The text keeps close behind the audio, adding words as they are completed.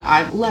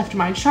I've left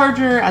my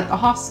charger at the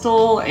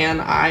hostel and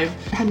I've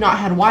not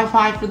had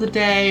Wi-Fi for the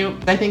day.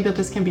 I think that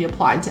this can be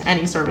applied to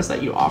any service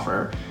that you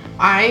offer.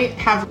 I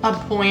have a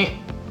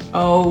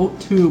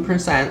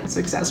 0.02%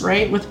 success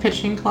rate with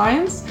pitching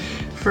clients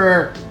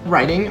for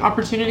writing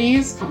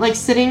opportunities. Like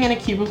sitting in a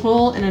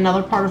cubicle in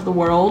another part of the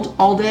world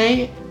all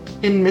day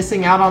and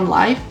missing out on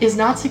life is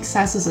not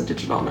success as a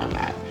digital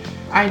nomad.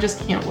 I just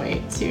can't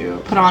wait to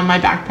put on my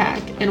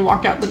backpack and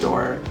walk out the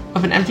door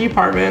of an empty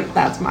apartment.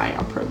 That's my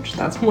approach.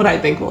 That's what I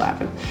think will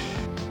happen.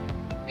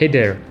 Hey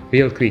there,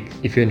 real quick.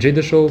 If you enjoyed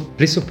the show,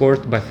 please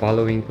support by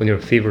following on your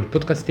favorite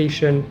podcast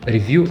station,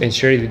 review and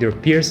share it with your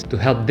peers to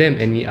help them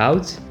and me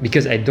out,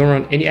 because I don't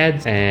run any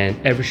ads and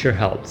every share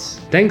helps.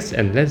 Thanks,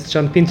 and let's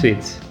jump into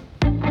it.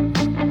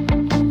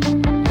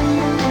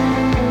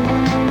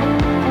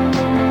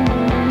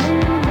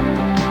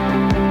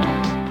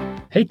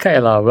 Hey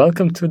Kayla,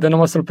 welcome to the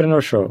Nomad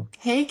Entrepreneur Show.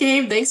 Hey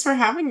Gabe, thanks for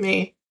having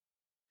me.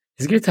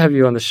 It's great to have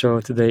you on the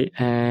show today.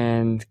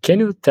 And can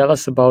you tell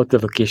us about the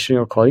location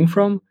you're calling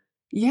from?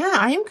 Yeah,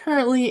 I am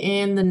currently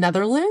in the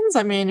Netherlands.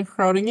 I'm in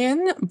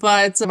Groningen,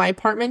 but my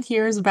apartment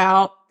here is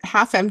about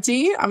half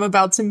empty. I'm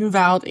about to move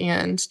out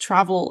and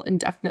travel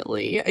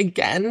indefinitely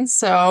again.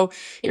 So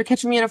you're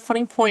catching me at a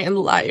funny point in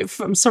life.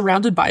 I'm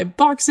surrounded by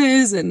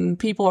boxes and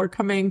people are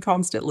coming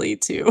constantly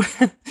to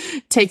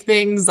take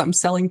things. I'm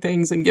selling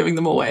things and giving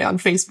them away on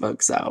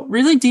Facebook. So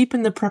really deep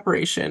in the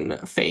preparation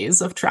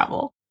phase of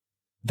travel.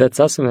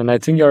 That's awesome. And I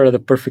think you're at the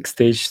perfect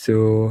stage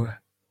to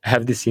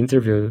have this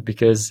interview,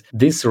 because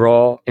this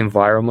raw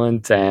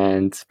environment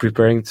and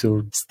preparing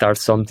to start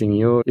something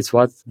new is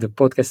what the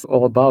podcast is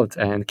all about,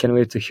 and can't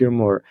wait to hear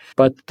more.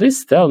 But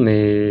please tell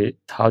me,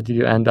 how did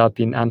you end up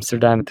in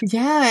Amsterdam?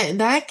 Yeah,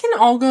 that can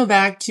all go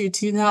back to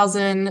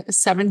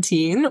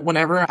 2017,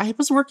 whenever I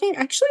was working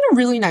actually a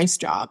really nice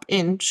job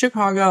in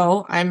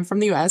Chicago. I'm from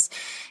the US,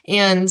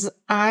 and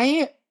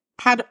I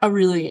had a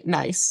really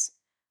nice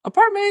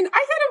apartment.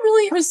 I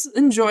was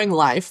enjoying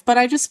life, but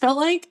I just felt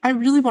like I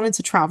really wanted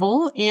to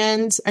travel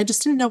and I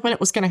just didn't know when it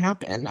was going to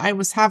happen. I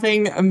was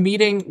having a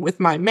meeting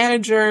with my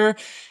manager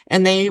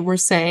and they were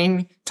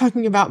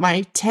talking about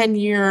my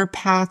 10-year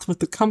path with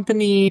the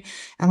company.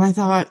 And I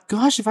thought,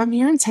 gosh, if I'm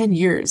here in 10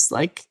 years,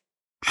 like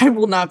I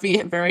will not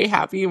be very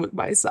happy with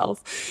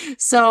myself.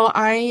 So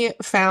I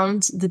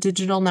found the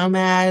digital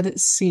nomad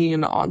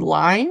scene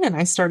online and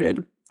I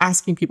started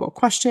asking people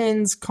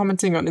questions,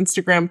 commenting on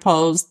Instagram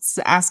posts,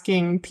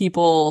 asking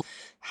people,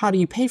 how do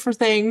you pay for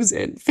things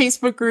in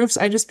Facebook groups?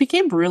 I just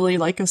became really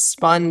like a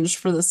sponge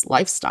for this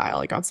lifestyle.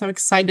 I got so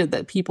excited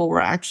that people were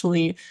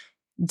actually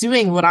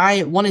doing what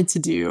I wanted to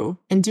do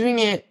and doing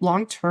it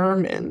long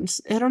term. And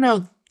I don't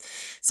know.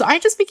 So I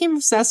just became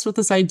obsessed with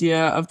this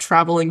idea of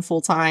traveling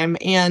full time.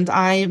 And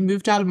I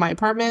moved out of my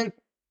apartment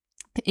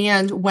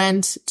and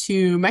went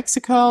to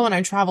Mexico, and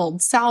I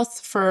traveled south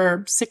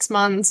for 6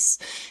 months.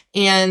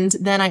 And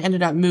then I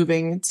ended up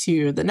moving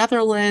to the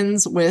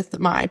Netherlands with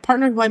my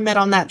partner who I met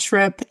on that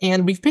trip.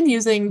 And we've been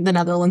using the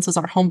Netherlands as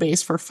our home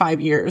base for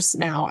 5 years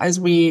now as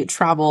we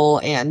travel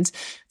and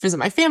visit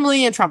my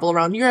family and travel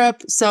around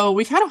Europe. So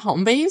we've had a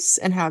home base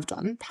and have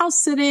done house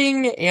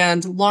sitting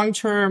and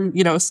long-term,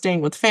 staying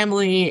with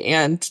family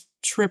and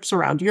trips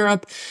around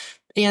Europe.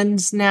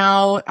 And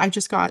now I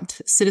just got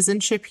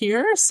citizenship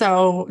here.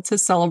 So to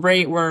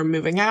celebrate, we're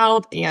moving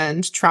out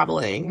and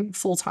traveling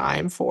full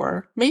time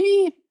for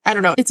maybe, I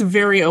don't know, it's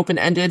very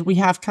open-ended. We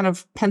have kind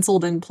of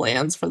penciled in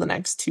plans for the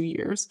next 2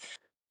 years.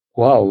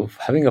 Wow,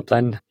 having a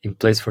plan in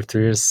place for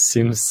 2 years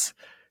seems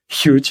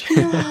huge.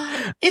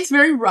 It's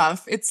very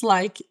rough. It's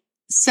like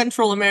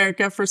Central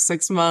America for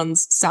 6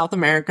 months, South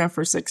America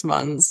for 6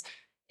 months,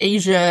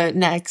 Asia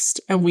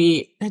next, and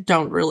we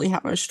don't really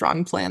have a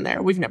strong plan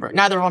there.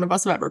 Neither one of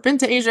us have ever been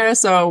to Asia,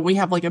 so we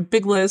have like a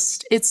big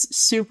list. It's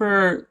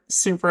super,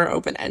 super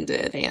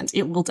open-ended, and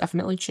it will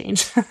definitely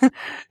change.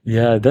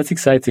 Yeah, that's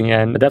exciting,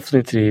 and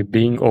definitely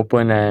being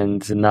open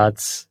and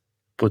not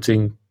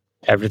putting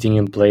everything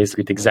in place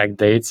with exact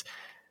dates,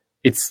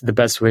 it's the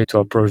best way to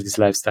approach this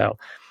lifestyle.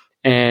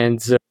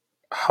 And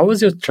how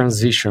was your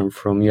transition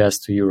from US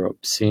to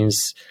Europe?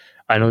 Since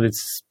I know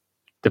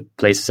the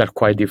places are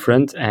quite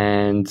different,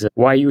 and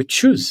why you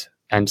choose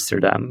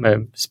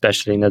Amsterdam,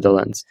 especially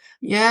Netherlands?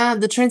 Yeah,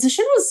 the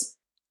transition was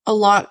a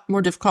lot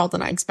more difficult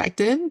than I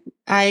expected.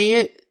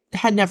 I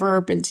had never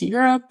been to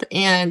Europe,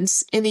 and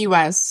in the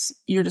US,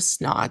 you're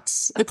just not.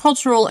 The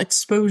cultural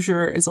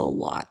exposure is a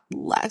lot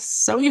less.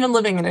 So even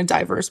living in a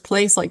diverse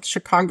place like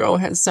Chicago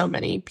has so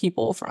many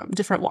people from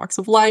different walks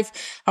of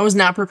life, I was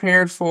not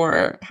prepared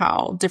for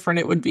how different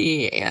it would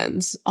be,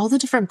 and all the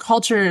different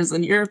cultures,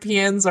 and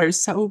Europeans are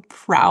so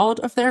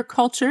proud of their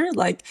culture.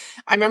 Like,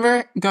 I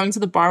remember going to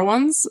the bar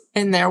once,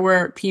 and there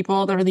were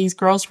these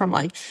girls from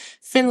like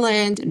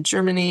Finland and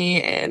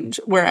Germany and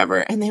wherever,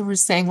 and they were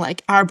saying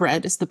like, our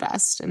bread is the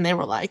best. And they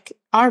were like,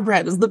 our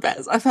bread is the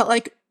best. I felt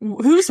like,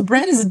 whose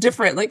bread is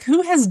different? Like,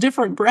 who has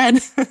different bread?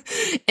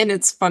 And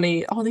it's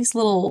funny, all these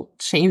little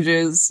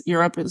changes.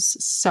 Europe is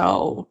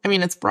so, I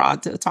mean, it's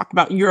broad to talk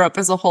about Europe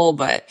as a whole,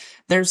 but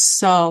there's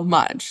so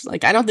much.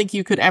 Like, I don't think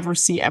you could ever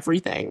see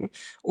everything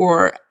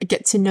or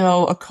get to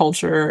know a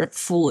culture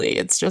fully.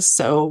 It's just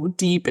so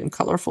deep and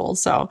colorful.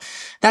 So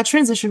that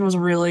transition was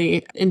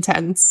really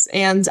intense.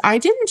 And I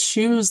didn't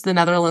choose the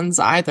Netherlands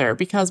either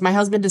because my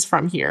husband is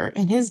from here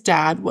and his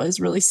dad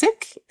was really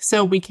sick.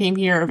 So we came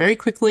here very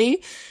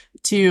quickly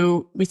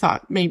we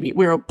thought maybe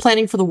we were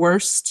planning for the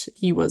worst.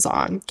 He was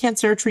on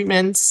cancer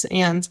treatments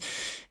and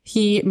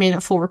he made a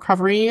full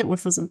recovery,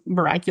 which was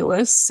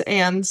miraculous.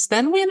 And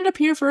then we ended up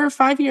here for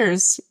 5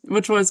 years,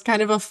 which was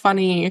kind of a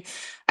funny,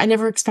 I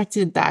never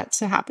expected that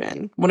to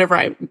happen whenever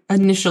I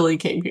initially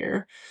came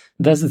here.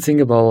 That's the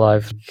thing about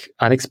life.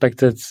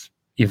 Unexpected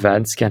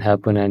events can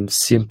happen and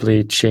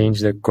simply change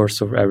the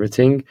course of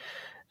everything.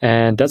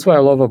 And that's what I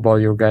love about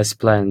your guys'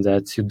 plan,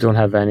 that you don't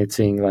have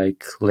anything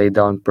like laid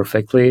down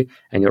perfectly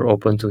and you're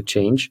open to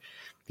change,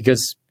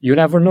 because you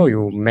never know.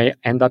 You may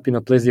end up in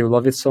a place you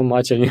love it so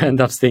much and you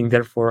end up staying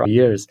there for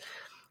years,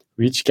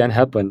 which can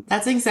happen.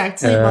 That's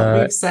exactly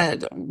what we've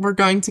said. We're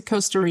going to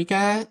Costa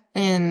Rica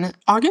in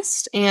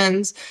August,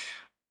 and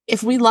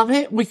if we love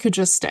it, we could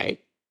just stay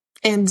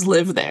and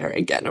live there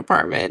and get an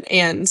apartment.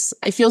 And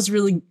it feels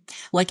really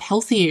like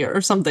healthy or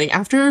something.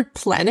 After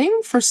planning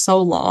for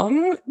so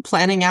long,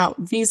 planning out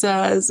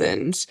visas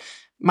and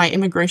my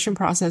immigration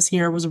process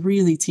here was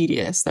really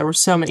tedious. There were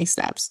so many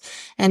steps.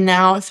 And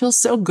now it feels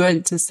so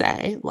good to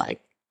say,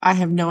 like, I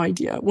have no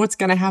idea what's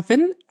going to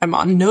happen. I'm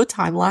on no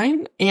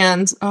timeline.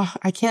 And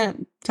I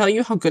can't tell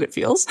you how good it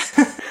feels.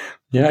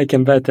 Yeah, I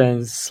can bet.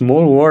 And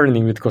small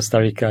warning with Costa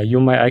Rica, you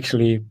might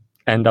actually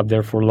end up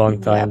there for a long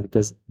time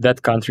because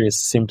that country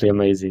is simply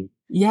amazing.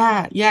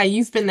 Yeah,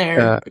 you've been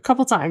there a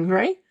couple times,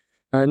 right?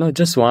 No,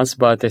 just once,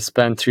 but I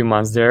spent 3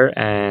 months there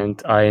and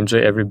I enjoy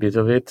every bit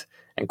of it.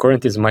 And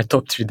currently is my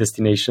top 3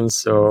 destinations,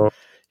 so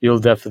you'll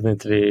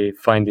definitely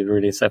find it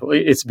really insightful.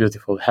 It's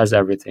beautiful, it has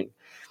everything.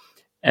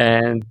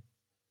 And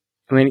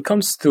when it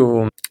comes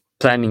to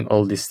planning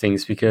all these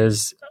things,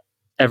 because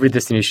every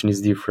destination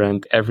is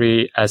different,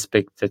 every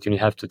aspect that you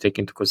have to take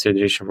into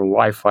consideration, from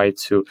Wi-Fi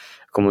to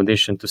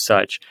accommodation to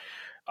such.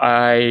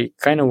 I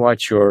kind of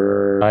watch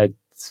your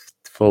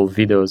full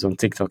videos on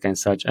TikTok and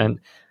such, and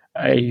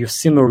you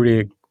seem a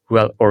really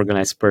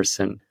well-organized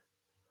person.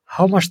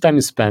 How much time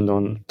you spend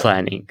on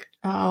planning?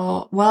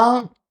 Oh,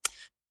 well,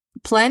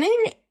 planning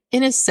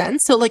in a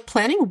sense. So like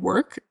planning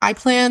work, I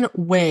plan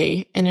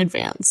way in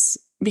advance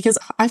because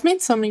I've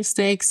made so many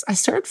mistakes. I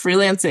started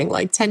freelancing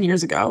like 10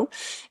 years ago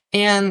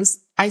and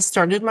I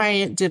started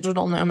my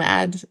digital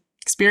nomad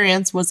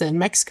experience was in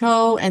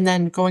Mexico and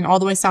then going all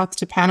the way south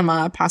to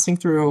Panama, passing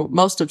through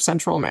most of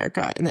Central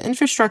America. And the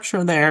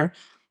infrastructure there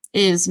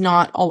is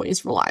not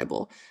always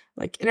reliable.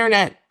 Like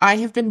internet, I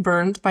have been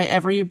burned by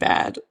every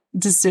bad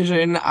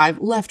decision. I've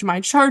left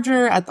my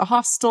charger at the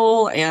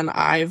hostel and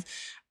I've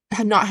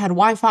had not had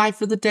Wi-Fi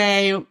for the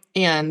day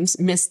and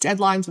missed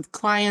deadlines with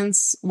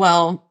clients.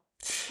 Well,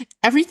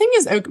 everything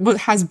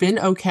has been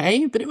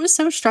okay, but it was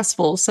so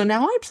stressful. So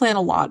now I plan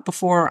a lot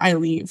before I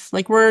leave.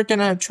 Like we're going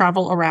to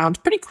travel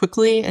around pretty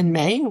quickly in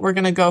May. We're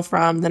going to go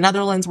from the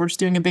Netherlands. We're just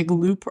doing a big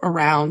loop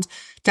around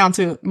down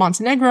to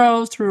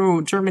Montenegro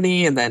through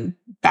Germany and then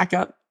back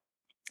up.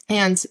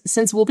 And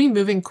since we'll be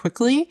moving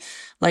quickly,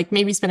 like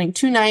maybe spending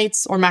 2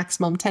 nights or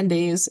maximum 10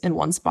 days in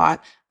one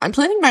spot, I'm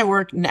planning my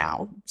work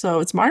now. So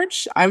it's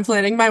March. I'm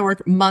planning my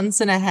work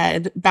months in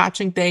ahead,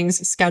 batching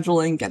things,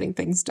 scheduling, getting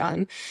things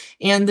done.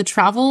 And the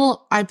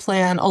travel, I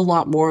plan a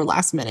lot more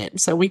last minute.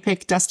 So we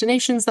pick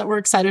destinations that we're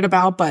excited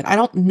about, but I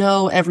don't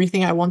know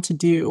everything I want to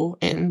do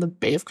in the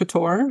Bay of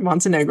Kotor,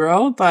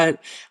 Montenegro,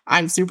 but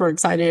I'm super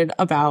excited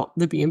about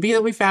the B&B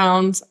that we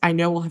found. I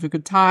know we'll have a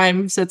good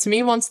time. So to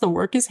me, once the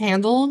work is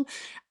handled,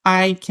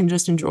 I can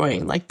just enjoy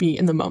and like be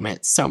in the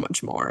moment so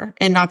much more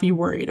and not be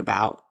worried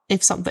about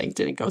if something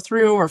didn't go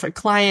through or if a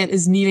client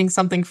is needing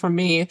something from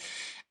me.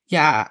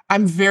 Yeah,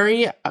 I'm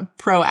very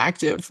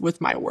proactive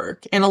with my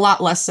work and a lot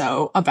less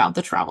so about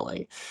the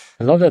traveling.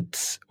 I love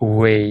that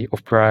way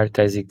of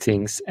prioritizing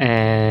things.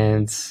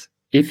 And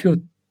if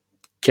you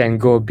can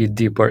go a bit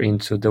deeper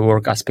into the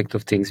work aspect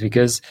of things,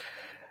 because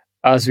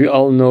as we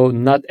all know,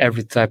 not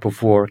every type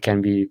of work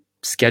can be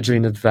scheduled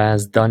in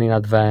advance, done in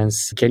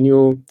advance. Can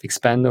you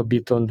expand a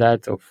bit on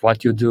that, of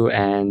what you do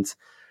and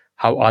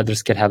how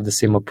others can have the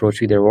same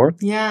approach with their work?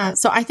 Yeah.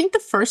 So I think the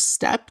first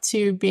step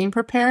to being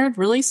prepared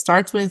really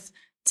starts with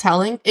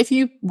if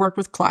you work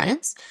with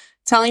clients,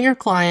 telling your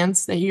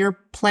clients that you're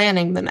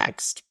planning the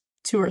next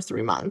 2 or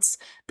 3 months.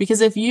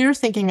 Because if you're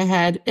thinking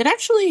ahead,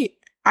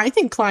 I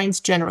think clients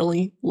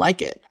generally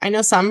like it. I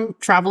know some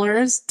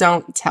travelers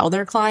don't tell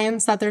their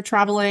clients that they're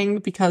traveling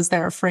because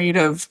they're afraid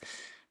of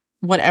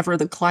whatever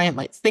the client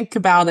might think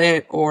about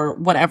it or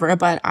whatever,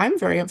 but I'm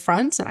very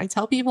upfront and I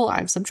tell people I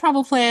have some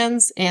travel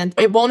plans and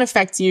it won't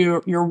affect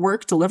your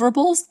work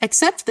deliverables,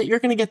 except that you're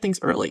going to get things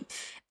early.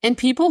 And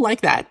people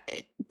like that.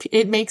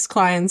 It makes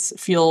clients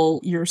feel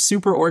you're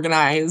super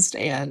organized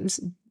and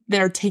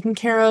They're taken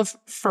care of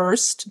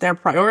first. They're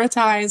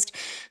prioritized.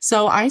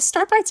 So I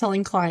start by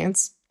telling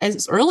clients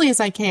as early as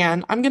I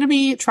can, I'm going to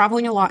be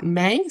traveling a lot in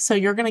May. So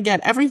you're going to get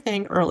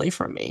everything early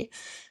from me.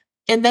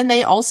 And then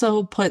they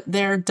also put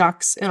their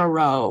ducks in a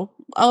row.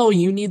 Oh,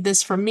 you need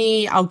this from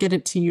me. I'll get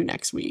it to you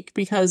next week,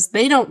 because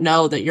they don't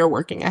know that you're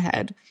working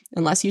ahead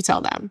unless you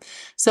tell them.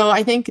 So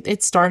I think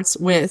it starts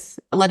with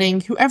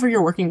letting whoever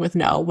you're working with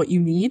know what you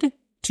need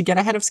to get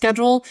ahead of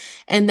schedule,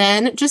 and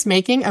then just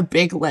making a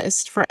big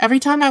list for every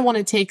time I want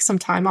to take some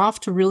time off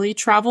to really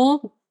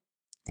travel,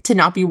 to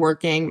not be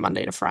working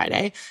Monday to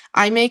Friday.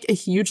 I make a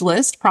huge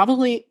list,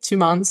 probably 2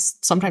 months,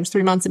 sometimes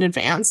 3 months in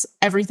advance,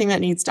 everything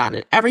that needs done.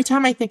 And every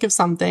time I think of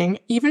something,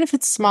 even if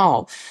it's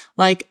small,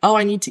 like, oh,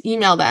 I need to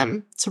email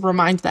them to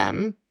remind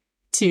them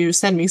to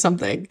send me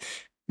something,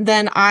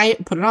 then I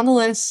put it on the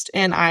list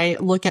and I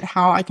look at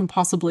how I can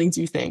possibly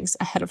do things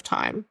ahead of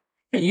time.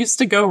 It used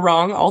to go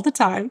wrong all the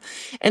time,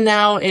 and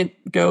now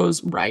it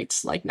goes right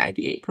like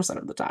 98%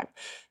 of the time.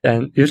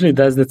 And usually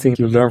that's the thing,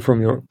 you learn from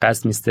your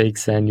past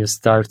mistakes and you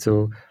start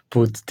to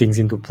put things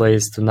into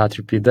place to not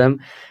repeat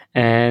them.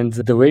 And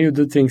the way you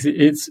do things,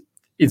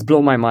 it's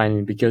blown my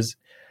mind, because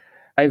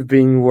I've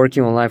been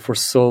working online for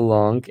so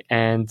long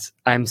and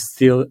I'm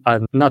still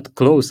not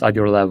close at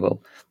your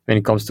level when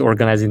it comes to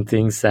organizing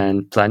things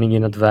and planning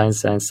in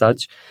advance and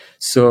such.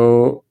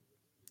 So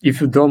if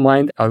you don't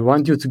mind, I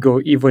want you to go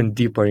even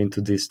deeper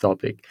into this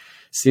topic,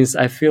 since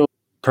I feel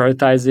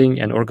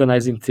prioritizing and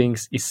organizing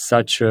things is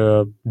such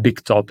a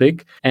big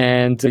topic.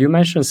 And you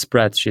mentioned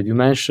spreadsheet, you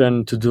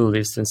mentioned to-do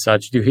list and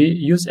such. Do you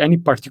use any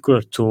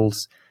particular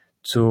tools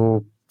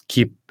to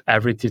keep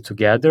everything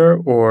together,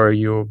 or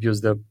you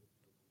use the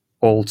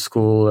old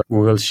school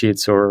Google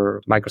Sheets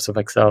or Microsoft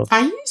Excel?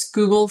 I use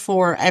Google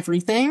for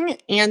everything,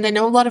 and I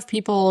know a lot of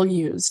people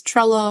use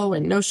Trello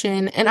and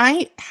Notion, and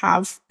I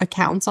have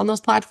accounts on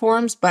those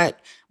platforms, but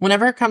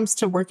whenever it comes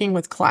to working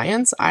with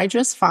clients, I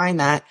just find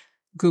that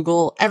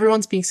Google,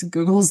 everyone speaks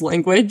Google's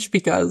language,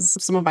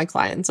 because some of my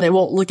clients, they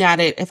won't look at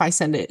it if I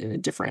send it in a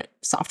different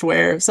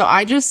software. So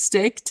I just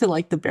stick to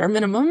like the bare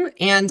minimum,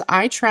 and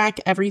I track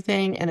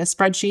everything in a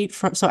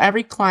spreadsheet. So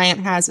every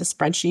client has a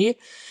spreadsheet,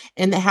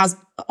 and it has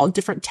all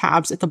different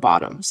tabs at the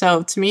bottom.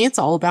 So to me, it's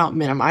all about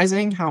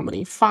minimizing how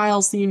many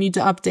files that you need to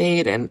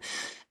update, and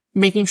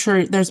making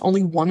sure there's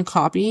only one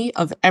copy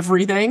of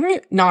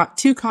everything, not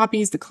two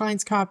copies, the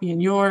client's copy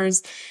and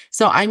yours.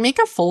 So I make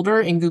a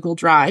folder in Google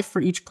Drive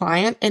for each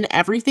client, and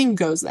everything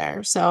goes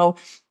there. So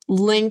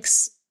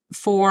links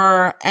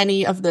for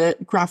any of the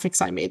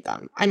graphics I made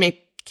them. I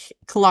make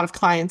a lot of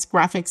clients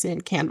graphics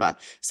in Canva.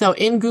 So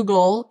in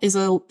Google is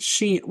a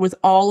sheet with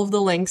all of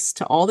the links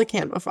to all the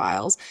Canva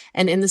files.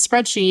 And in the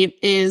spreadsheet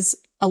is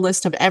a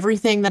list of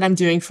everything that I'm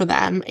doing for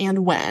them, and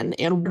when,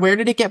 and where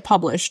did it get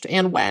published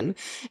and when.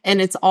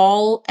 And it's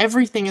all,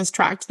 everything is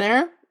tracked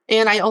there.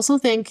 And I also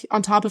think,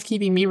 on top of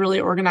keeping me really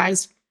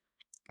organized,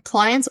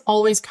 clients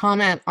always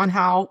comment on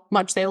how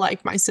much they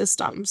like my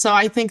system. So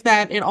I think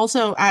that it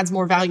also adds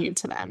more value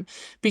to them,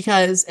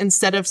 because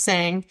instead of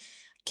saying,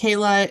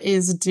 Kayla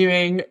is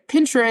doing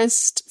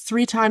Pinterest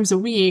 3 times a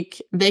week,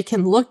 they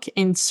can look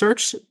and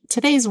search.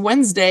 Today's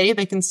Wednesday.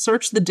 They can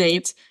search the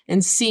date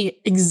and see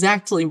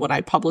exactly what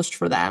I published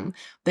for them.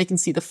 They can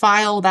see the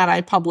file that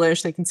I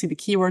published. They can see the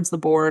keywords, the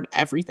board,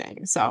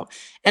 everything. So,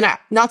 and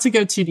not to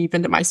go too deep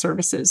into my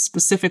services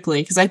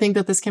specifically, because I think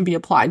that this can be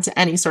applied to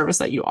any service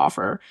that you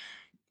offer.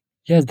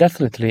 Yes,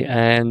 definitely.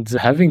 And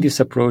having this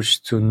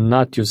approach to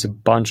not use a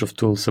bunch of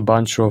tools, a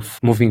bunch of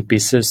moving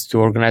pieces to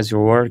organize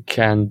your work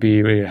can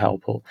be really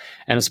helpful.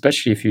 And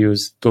especially if you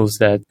use tools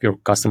that your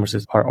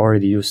customers are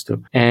already used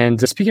to. And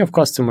speaking of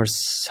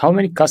customers, how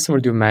many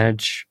customers do you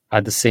manage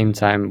at the same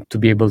time to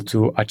be able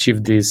to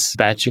achieve this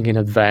batching in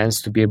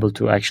advance, to be able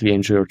to actually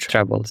enjoy your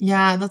travels?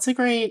 Yeah, that's a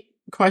great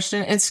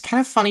question. It's kind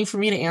of funny for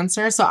me to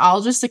answer, so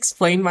I'll just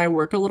explain my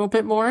work a little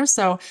bit more.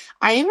 So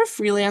I am a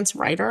freelance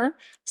writer,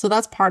 so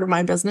that's part of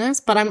my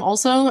business, but I'm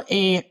also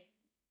a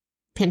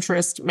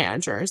Pinterest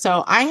manager.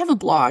 So I have a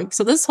blog.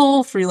 So this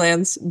whole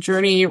freelance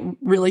journey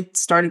really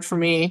started for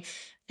me.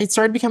 It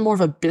started to become more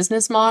of a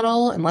business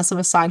model and less of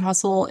a side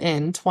hustle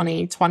in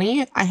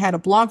 2020. I had a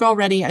blog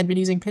already. I'd been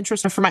using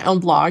Pinterest for my own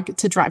blog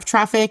to drive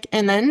traffic.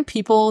 And then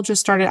people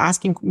just started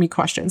asking me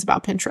questions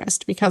about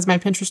Pinterest, because my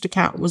Pinterest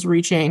account was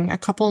reaching a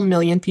couple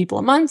million people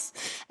a month,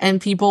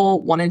 and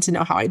people wanted to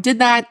know how I did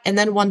that. And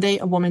then one day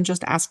a woman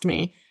just asked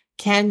me,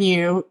 can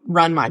you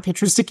run my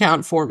Pinterest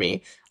account for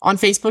me on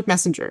Facebook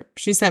Messenger?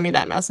 She sent me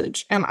that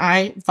message, and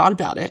I thought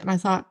about it, and I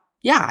thought,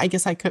 yeah, I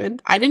guess I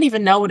could. I didn't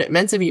even know what it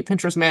meant to be a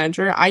Pinterest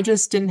manager. I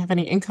just didn't have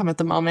any income at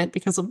the moment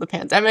because of the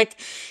pandemic.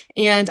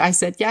 And I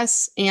said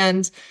yes.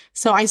 And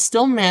so I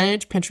still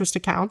manage Pinterest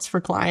accounts for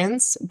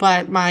clients,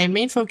 but my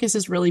main focus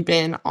has really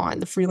been on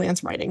the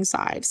freelance writing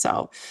side.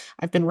 So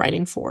I've been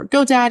writing for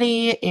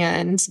GoDaddy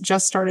and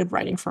just started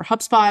writing for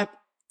HubSpot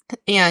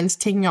and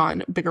taking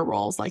on bigger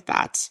roles like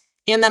that.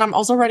 And then I'm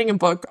also writing a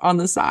book on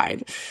the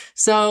side.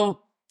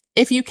 So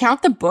if you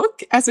count the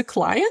book as a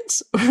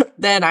client,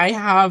 then I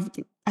have,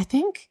 I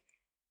think,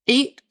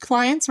 8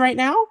 clients right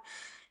now,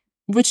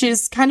 which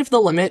is kind of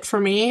the limit for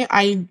me.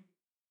 I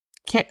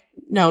can't,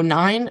 no,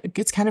 9.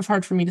 It's kind of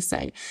hard for me to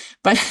say,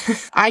 but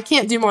I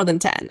can't do more than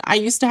 10. I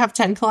used to have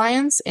 10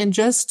 clients and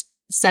just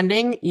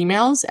sending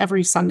emails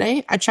every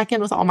Sunday. I check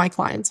in with all my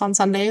clients on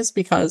Sundays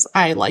because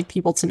I like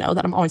people to know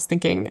that I'm always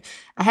thinking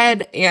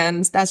ahead.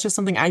 And that's just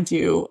something I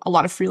do. A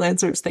lot of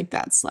freelancers think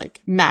that's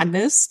like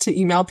madness to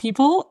email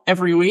people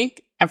every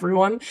week,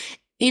 everyone.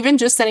 Even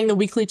just sending the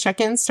weekly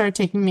check-ins started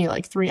taking me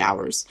like 3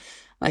 hours.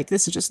 Like,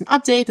 this is just an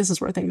update. This is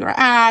where things are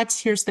at.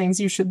 Here's things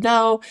you should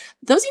know.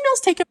 Those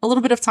emails take a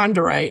little bit of time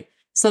to write.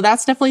 So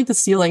that's definitely the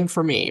ceiling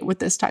for me with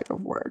this type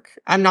of work.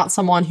 I'm not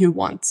someone who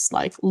wants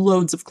like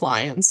loads of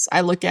clients.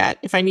 I look at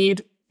if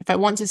I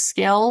want to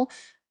scale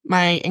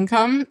my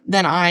income,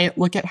 then I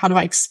look at how do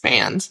I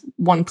expand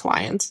one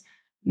client,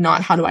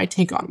 not how do I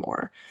take on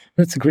more.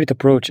 That's a great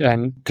approach.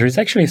 And there is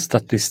actually a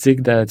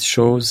statistic that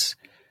shows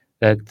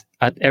that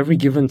at every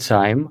given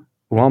time,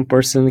 one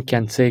person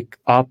can take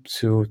up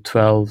to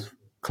 12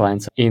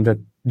 clients in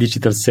the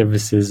digital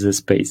services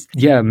space.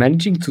 Yeah,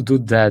 managing to do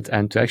that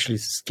and to actually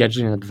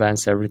schedule in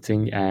advance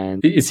everything,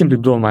 and it simply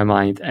blew my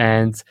mind.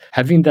 And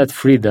having that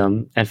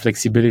freedom and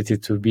flexibility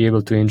to be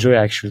able to enjoy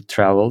actual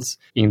travels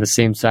in the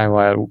same time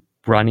while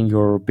running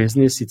your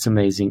business, it's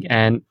amazing.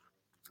 And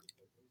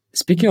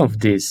speaking of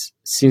this,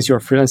 since you're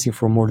freelancing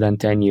for more than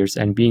 10 years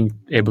and being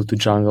able to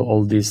juggle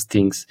all these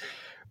things,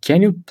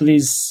 can you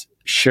please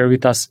share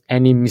with us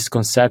any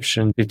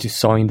misconception that you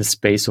saw in the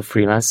space of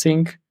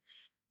freelancing?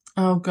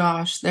 Oh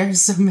gosh,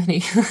 there's so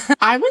many.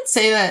 I would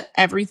say that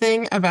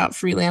everything about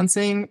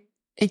freelancing,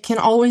 it can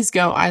always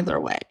go either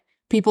way.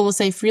 People will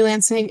say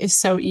freelancing is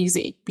so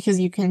easy because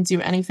you can do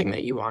anything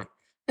that you want.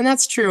 And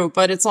that's true,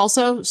 but it's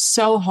also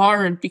so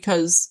hard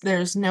because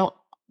there's no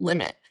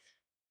limit.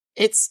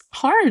 It's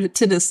hard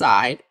to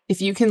decide if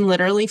you can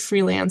literally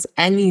freelance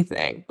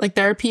anything. Like,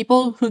 there are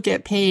people who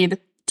get paid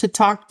to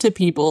talk to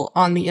people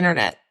on the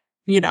internet,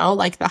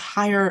 like the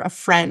hire a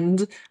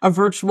friend, a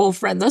virtual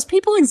friend. Those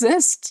people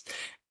exist.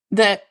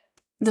 That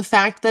the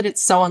fact that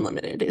it's so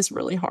unlimited is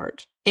really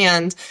hard.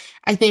 And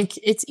I think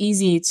it's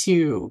easy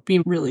to be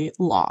really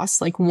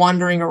lost, like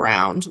wandering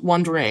around,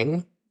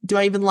 wondering, do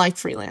I even like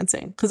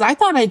freelancing? Because I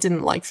thought I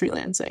didn't like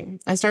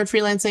freelancing. I started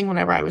freelancing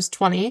whenever I was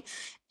 20,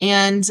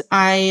 and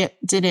I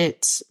did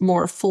it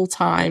more full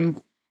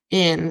time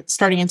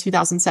starting in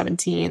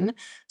 2017.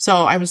 So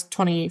I was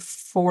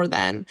 24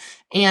 then.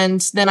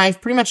 And then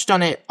I've pretty much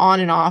done it on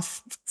and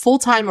off, full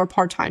time or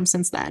part time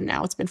since then.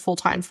 Now it's been full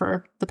time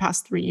for the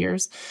past 3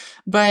 years.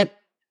 But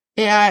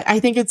yeah,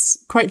 I think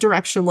it's quite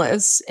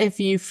directionless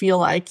if you feel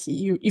like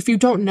if you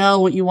don't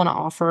know what you want to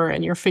offer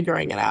and you're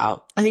figuring it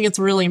out. I think it's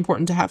really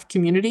important to have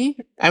community.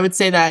 I would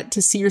say that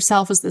to see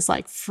yourself as this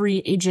like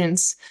free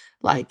agent,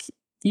 like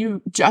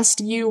you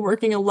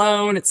working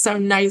alone. It's so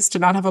nice to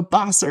not have a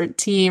boss or a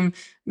team.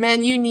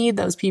 Man, you need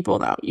those people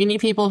though. You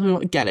need people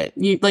who get it.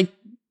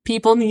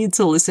 People need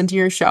to listen to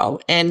your show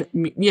and,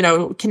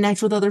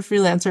 connect with other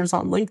freelancers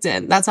on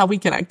LinkedIn. That's how we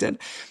connected.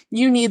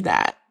 You need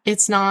that.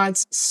 It's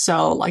not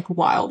so like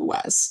Wild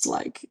West.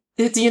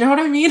 Do you know what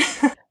I mean?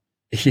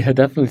 Yeah,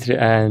 definitely.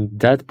 And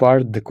that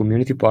part, the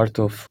community part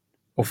of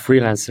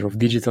freelancer, of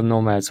digital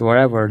nomads,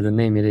 whatever the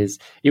name it is,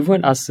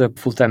 even as a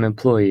full-time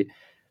employee,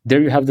 there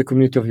you have the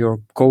community of your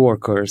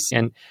coworkers.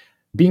 And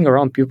being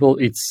around people,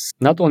 it's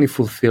not only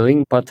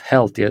fulfilling, but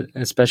healthy,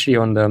 especially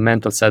on the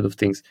mental side of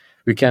things.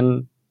 We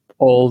can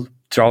all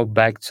draw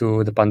back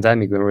to the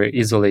pandemic where we're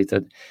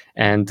isolated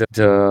and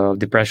the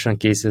depression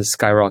cases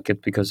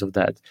skyrocket because of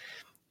that.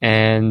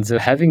 And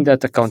having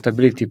that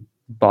accountability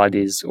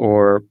bodies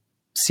or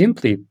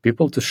simply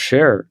people to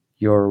share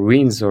your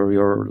wins or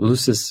your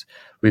losses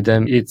with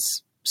them,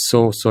 it's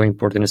so, so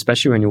important,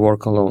 especially when you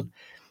work alone.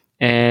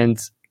 And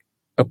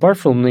apart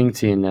from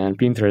LinkedIn and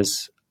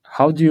Pinterest,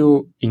 how do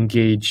you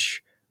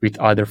engage with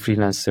other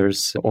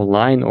freelancers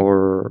online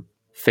or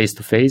face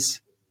to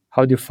face?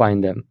 How do you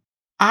find them?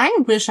 I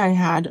wish I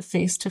had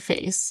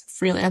face-to-face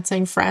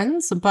freelancing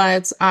friends,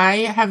 but I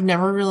have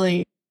never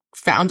really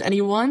found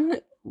anyone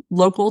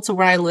local to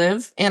where I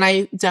live, and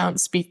I don't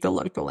speak the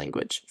local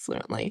language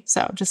fluently.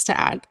 So just to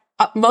add,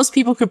 most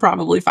people could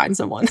probably find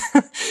someone,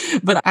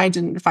 but I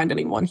didn't find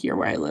anyone here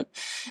where I live.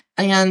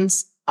 And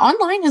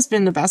online has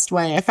been the best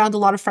way. I found a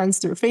lot of friends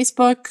through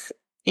Facebook,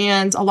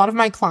 and a lot of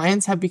my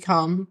clients have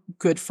become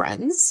good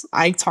friends.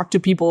 I talk to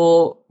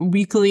people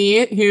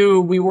weekly who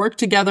we work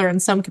together in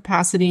some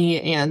capacity,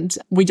 and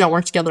we don't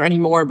work together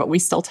anymore, but we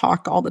still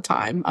talk all the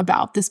time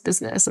about this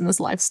business and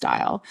this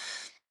lifestyle.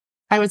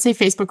 I would say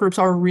Facebook groups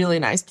are a really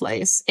nice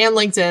place. And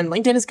LinkedIn.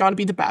 LinkedIn has got to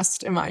be the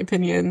best, in my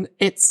opinion.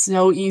 It's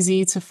so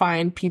easy to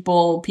find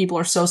people. People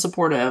are so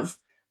supportive.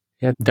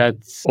 Yeah, that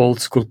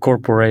old school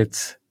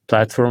corporate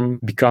platform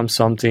becomes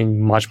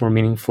something much more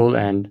meaningful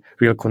and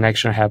real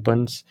connection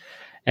happens.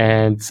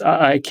 And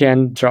I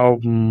can draw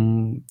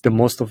the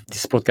most of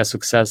this podcast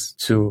success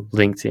to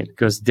LinkedIn,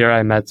 because there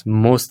I met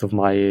most of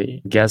my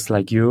guests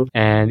like you.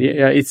 And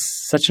yeah,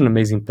 it's such an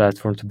amazing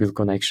platform to build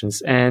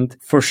connections. And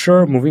for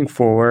sure, moving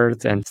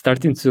forward and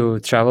starting to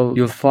travel,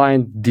 you'll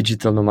find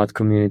digital nomad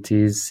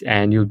communities,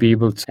 and you'll be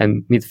able to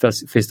and meet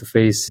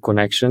face-to-face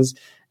connections.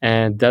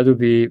 And that will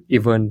be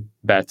even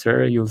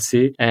better, you'll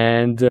see.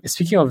 And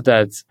speaking of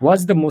that,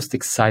 what's the most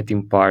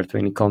exciting part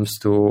when it comes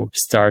to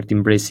start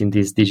embracing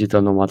this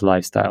digital nomad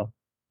lifestyle?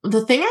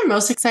 The thing I'm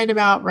most excited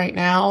about right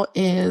now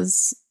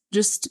is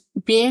just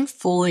being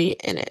fully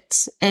in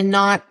it and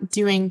not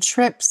doing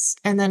trips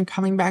and then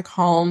coming back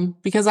home,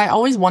 because I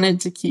always wanted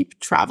to keep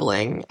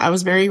traveling. I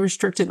was very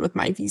restricted with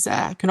my visa.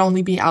 I could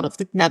only be out of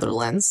the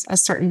Netherlands a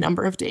certain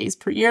number of days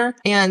per year.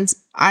 And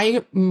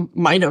I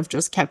might have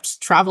just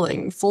kept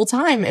traveling full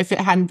time if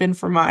it hadn't been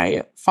for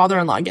my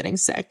father-in-law getting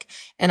sick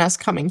and us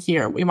coming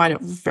here. We might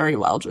have very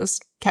well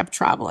just kept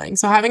traveling.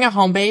 So having a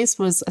home base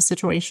was a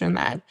situation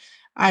that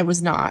I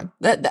was not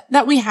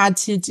that we had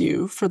to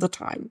do for the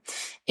time.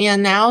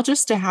 And now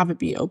just to have it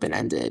be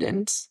open-ended,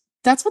 and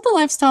that's what the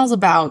lifestyle is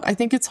about. I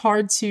think it's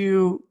hard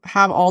to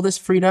have all this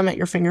freedom at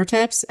your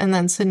fingertips and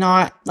then to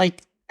not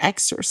like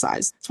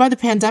exercise. That's why the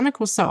pandemic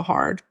was so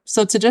hard.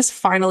 So to just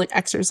finally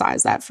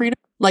exercise that freedom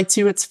like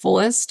to its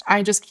fullest,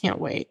 I just can't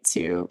wait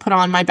to put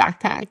on my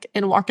backpack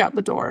and walk out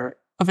the door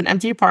of an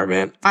empty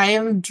apartment. I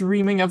am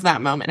dreaming of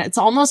that moment. It's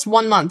almost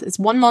 1 month. It's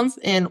 1 month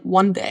in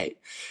 1 day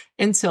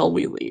until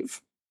we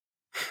leave.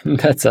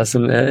 That's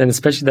awesome. And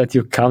especially that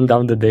you count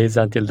down the days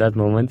until that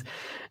moment.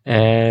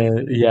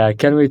 And yeah, I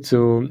can't wait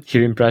to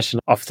hear impression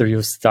after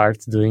you start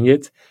doing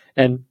it.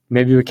 And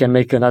maybe we can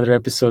make another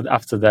episode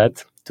after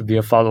that to be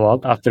a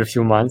follow-up after a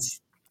few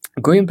months.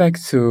 Going back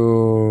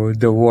to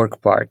the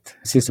work part,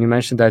 since you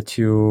mentioned that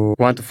you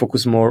want to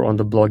focus more on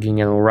the blogging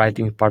and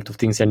writing part of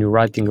things, and you're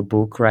writing a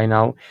book right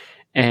now,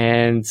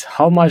 and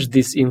how much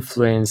this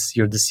influence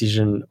your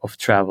decision of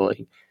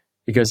traveling?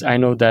 Because I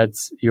know that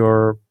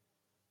your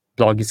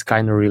blog is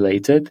kind of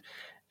related.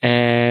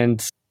 And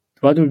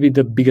what would be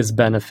the biggest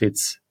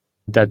benefits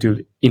that will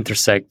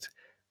intersect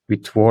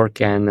with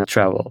work and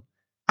travel?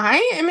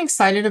 I am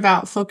excited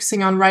about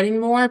focusing on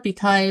writing more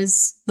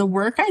because the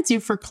work I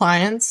do for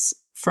clients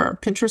for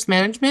Pinterest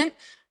management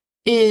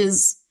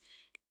is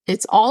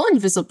it's all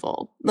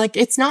invisible. Like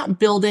it's not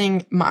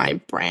building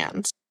my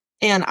brand.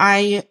 And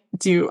I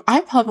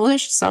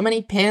publish so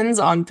many pins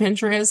on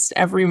Pinterest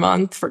every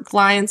month for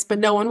clients, but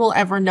no one will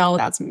ever know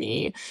that's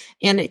me.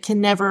 And it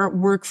can never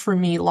work for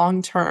me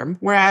long term.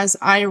 Whereas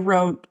I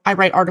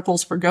write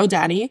articles for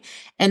GoDaddy,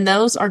 and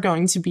those are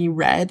going to be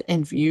read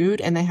and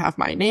viewed, and they have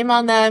my name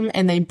on them,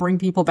 and they bring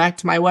people back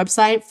to my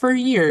website for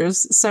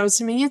years. So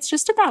to me, it's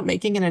just about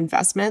making an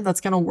investment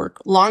that's going to work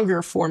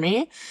longer for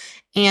me.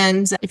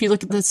 And if you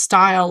look at the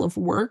style of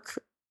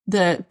work,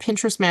 the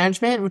Pinterest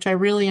management, which I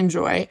really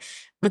enjoy,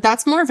 but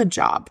that's more of a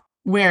job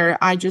where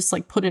I just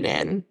like put it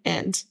in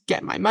and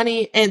get my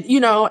money and,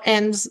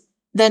 and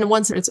then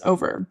once it's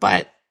over,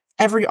 but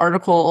every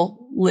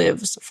article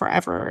lives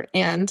forever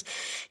and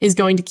is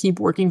going to keep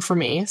working for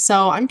me.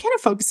 So I'm kind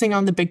of focusing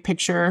on the big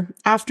picture.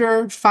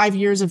 After 5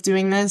 years of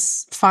doing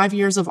this, 5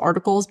 years of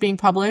articles being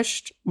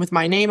published with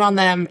my name on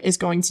them is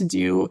going to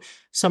do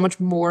so much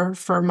more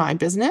for my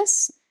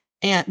business.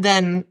 And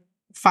then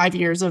 5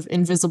 years of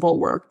invisible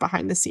work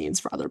behind the scenes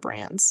for other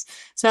brands.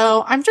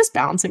 So I'm just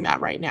balancing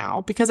that right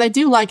now because I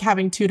do like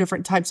having two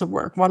different types of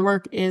work. One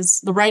work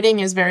is the writing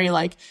is very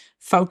like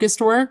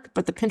focused work,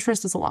 but the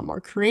Pinterest is a lot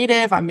more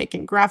creative. I'm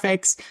making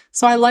graphics.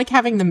 So I like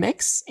having the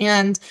mix,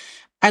 and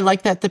I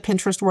like that the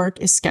Pinterest work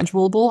is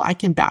schedulable. I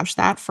can batch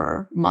that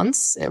for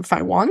months if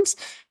I want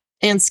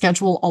and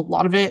schedule a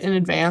lot of it in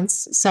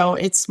advance. So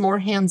it's more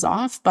hands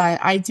off, but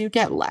I do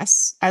get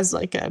less as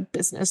like a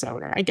business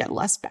owner. I get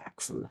less back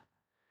from that.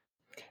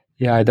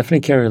 Yeah, I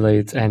definitely can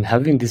relate. And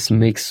having this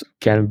mix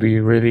can be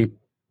really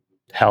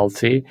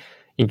healthy.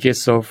 In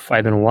case of,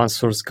 I don't know, one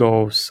source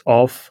goes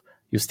off,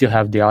 you still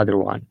have the other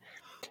one.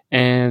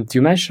 And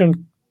you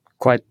mentioned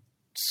quite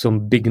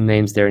some big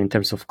names there in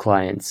terms of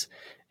clients.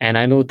 And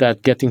I know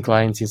that getting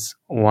clients is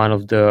one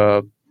of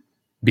the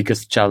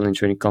biggest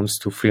challenge when it comes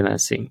to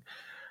freelancing.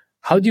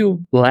 How do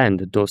you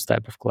land those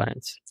type of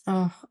clients?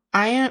 Oh,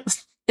 I am.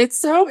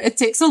 It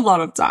takes a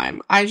lot of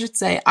time. I should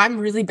say I'm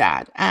really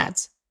bad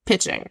at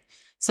pitching.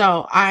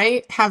 So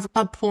I have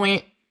a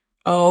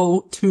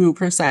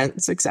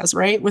 0.02% success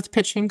rate with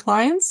pitching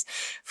clients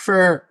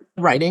for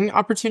writing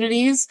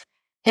opportunities.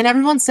 And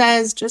everyone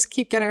says just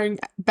keep getting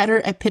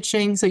better at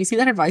pitching. So you see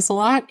that advice a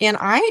lot. And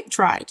I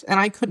tried and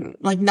I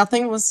couldn't, like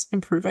nothing was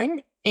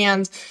improving.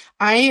 And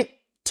I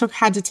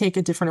had to take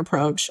a different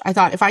approach. I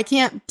thought if I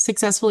can't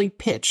successfully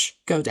pitch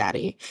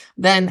GoDaddy,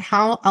 then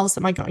how else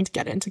am I going to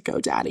get into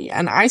GoDaddy?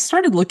 And I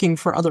started looking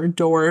for other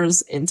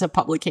doors into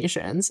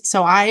publications.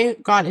 So I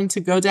got into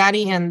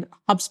GoDaddy and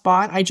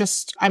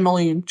HubSpot. I'm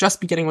only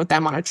just beginning with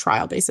them on a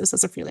trial basis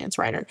as a freelance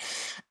writer.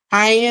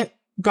 I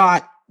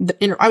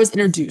was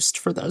introduced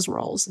for those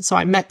roles. So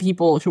I met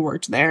people who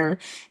worked there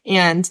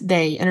and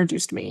they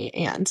introduced me,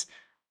 and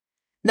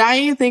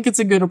I think it's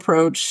a good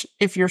approach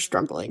if you're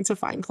struggling to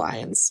find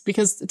clients,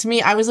 because to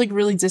me, I was like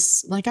really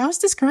I was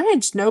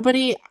discouraged.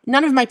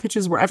 None of my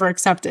pitches were ever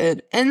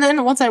accepted. And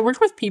then once I work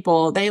with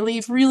people, they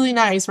leave really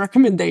nice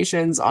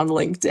recommendations on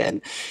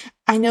LinkedIn.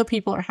 I know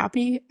people are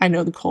happy. I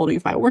know the quality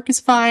of my work is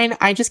fine.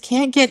 I just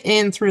can't get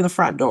in through the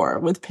front door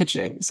with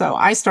pitching. So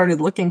I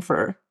started looking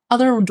for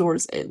other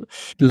doors in.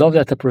 Love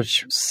that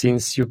approach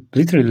since you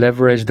literally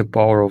leverage the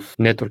power of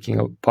networking,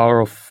 the power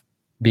of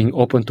being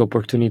open to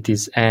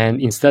opportunities. And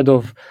instead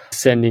of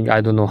sending, I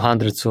don't know,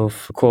 hundreds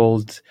of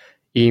cold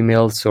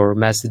emails or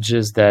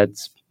messages that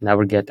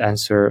never get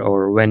answered,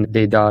 or when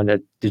they done,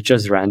 that it's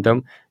just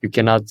random, you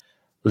cannot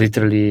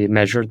literally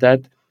measure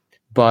that.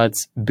 But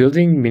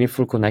building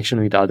meaningful connection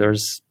with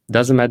others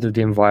doesn't matter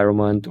the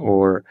environment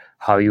or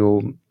how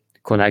you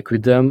connect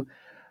with them,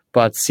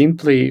 but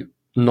simply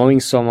knowing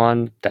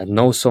someone that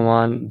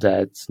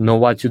know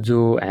what you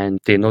do and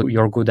they know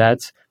you're good at,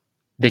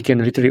 they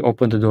can literally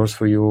open the doors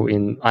for you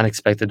in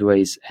unexpected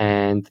ways.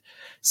 And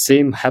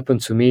same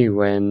happened to me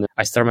when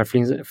I started my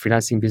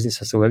freelancing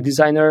business as a web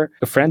designer.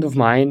 A friend of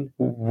mine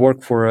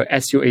worked for a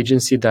SEO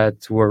agency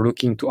that were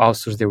looking to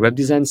outsource their web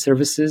design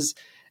services,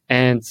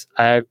 and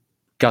I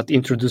got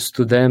introduced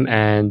to them,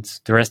 and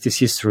the rest is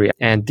history.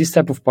 And this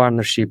type of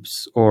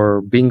partnerships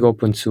or being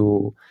open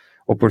to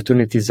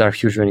opportunities are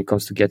huge when it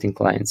comes to getting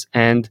clients.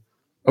 And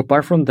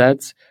apart from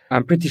that,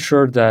 I'm pretty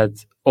sure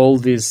that all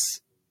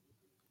this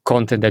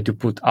content that you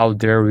put out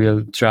there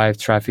will drive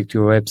traffic to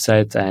your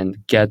website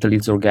and get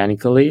leads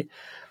organically,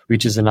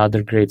 which is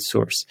another great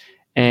source.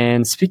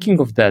 And speaking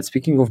of that,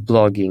 speaking of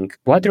blogging,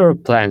 what are your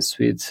plans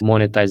with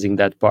monetizing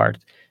that part?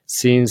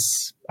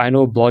 Since I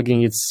know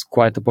blogging is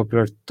quite a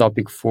popular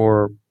topic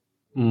for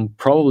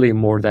probably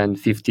more than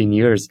 15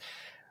 years,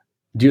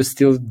 do you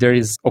still there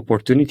is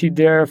opportunity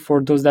there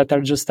for those that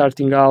are just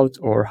starting out,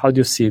 or how do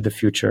you see the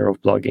future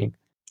of blogging?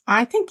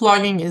 I think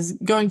blogging is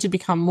going to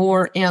become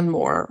more and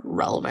more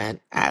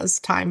relevant as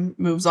time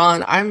moves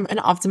on. I'm an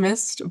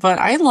optimist, but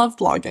I love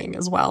blogging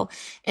as well.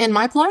 And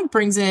my blog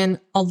brings in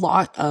a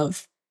lot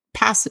of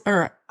passive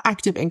or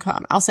active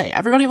income. I'll say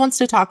everybody wants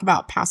to talk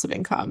about passive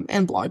income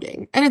and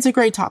blogging, and it's a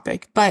great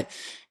topic, but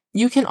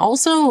you can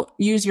also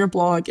use your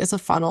blog as a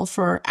funnel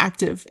for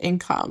active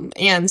income.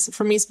 And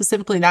for me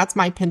specifically, that's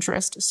my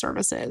Pinterest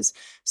services.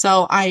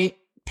 So I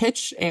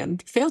pitch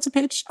and fail to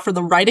pitch for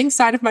the writing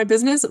side of my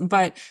business,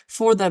 but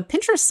for the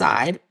Pinterest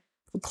side,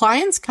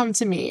 clients come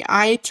to me.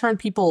 I turn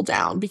people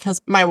down because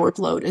my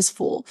workload is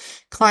full.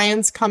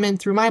 Clients come in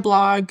through my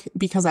blog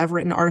because I've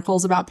written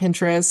articles about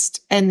Pinterest,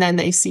 and then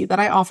they see that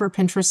I offer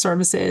Pinterest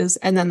services,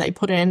 and then they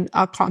put in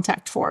a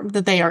contact form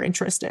that they are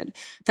interested.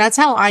 That's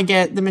how I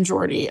get the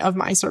majority of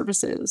my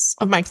services,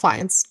 of my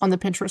clients on the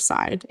Pinterest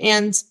side.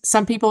 And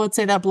some people would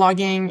say that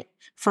blogging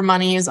for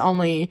money is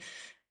only,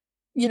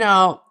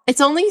 it's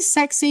only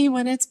sexy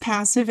when it's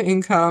passive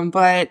income,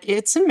 but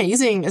it's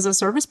amazing as a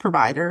service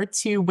provider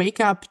to wake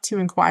up to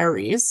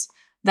inquiries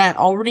that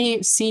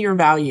already see your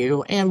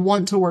value and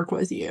want to work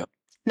with you.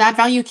 That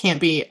value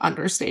can't be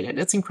understated.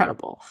 It's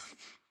incredible.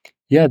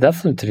 Yeah,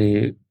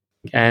 definitely.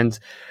 And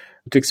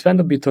to expand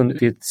a bit on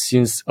it,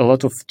 since a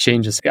lot of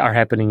changes are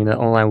happening in the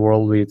online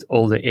world with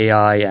all the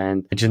AI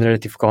and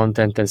generative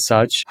content and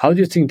such, how do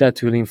you think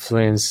that will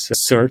influence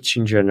search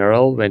in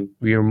general when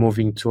we are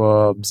moving to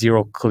a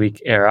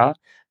zero-click era?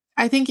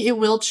 I think it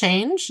will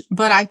change,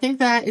 but I think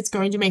that it's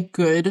going to make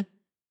good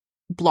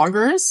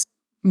bloggers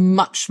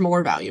much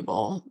more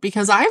valuable,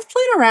 because I've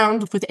played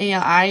around with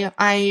AI.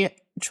 I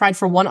tried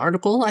for one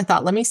article. I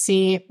thought, let me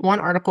see one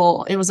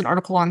article. It was an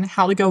article on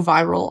how to go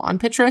viral on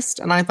Pinterest.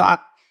 And I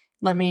thought,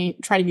 let me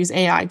try to use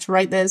AI to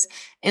write this.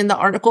 And the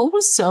article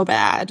was so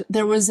bad.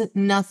 There was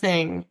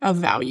nothing of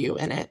value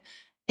in it.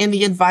 And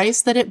the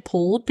advice that it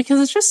pulled, because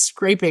it's just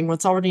scraping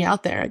what's already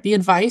out there, the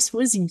advice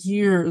was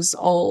years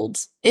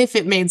old, if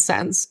it made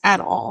sense at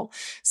all.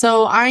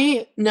 So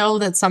I know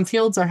that some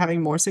fields are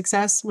having more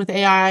success with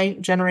AI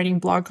generating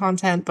blog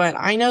content, but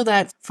I know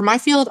that for my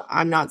field,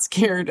 I'm not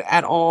scared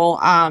at all.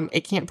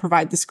 It can't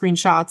provide the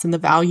screenshots and the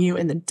value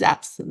and the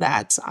depth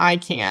that I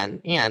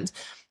can. And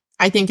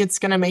I think it's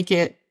going to make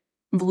it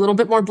a little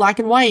bit more black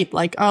and white.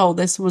 Like, oh,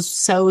 this was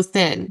so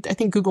thin. I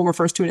think Google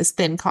refers to it as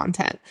thin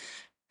content.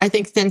 I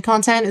think thin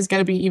content is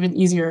going to be even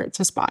easier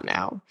to spot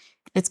now.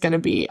 It's going to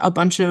be a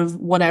bunch of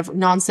whatever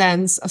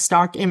nonsense, a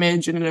stock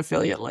image and an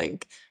affiliate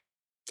link.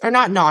 Or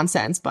not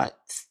nonsense, but,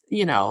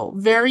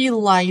 very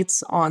light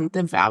on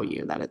the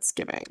value that it's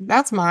giving.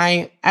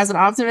 As an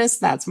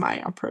optimist, that's my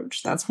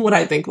approach. That's what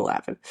I think will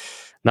happen.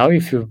 Now,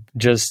 if you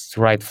just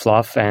write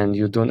fluff and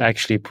you don't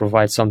actually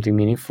provide something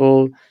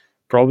meaningful,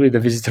 probably the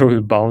visitor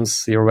will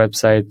bounce your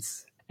website.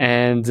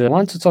 And I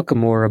want to talk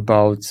more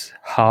about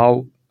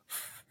how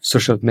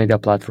social media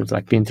platforms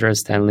like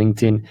Pinterest and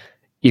LinkedIn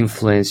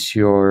influence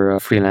your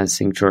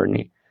freelancing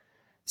journey,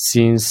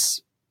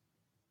 since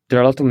there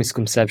are a lot of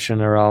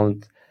misconceptions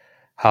around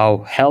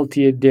how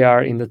healthy they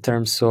are in the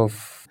terms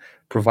of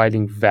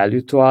providing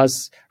value to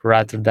us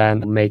rather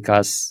than make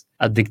us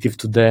addictive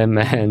to them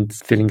and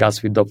filling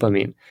us with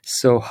dopamine.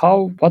 So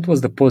what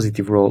was the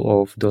positive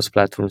role of those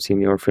platforms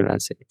in your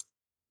freelancing?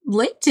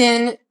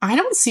 LinkedIn, I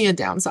don't see a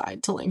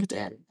downside to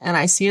LinkedIn, and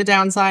I see a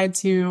downside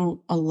to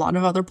a lot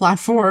of other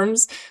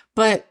platforms.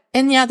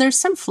 And yeah, there's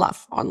some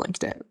fluff on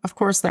LinkedIn. Of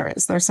course there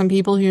is. There's some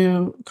people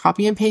who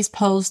copy and paste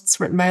posts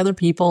written by other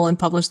people and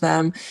publish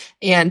them,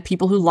 and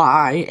people who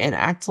lie and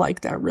act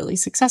like they're really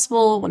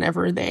successful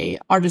whenever they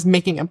are just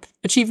making up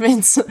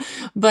achievements.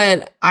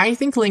 But I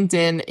think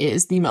LinkedIn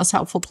is the most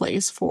helpful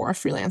place for a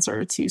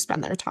freelancer to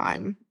spend their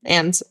time.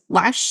 And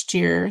last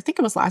year, I think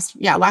it was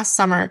last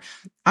summer,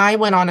 I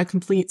went on a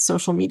complete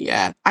social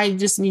media. I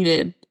just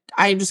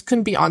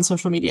couldn't be on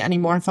social media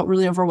anymore. I felt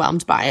really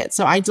overwhelmed by it.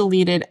 So I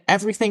deleted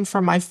everything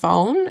from my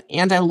phone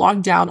and I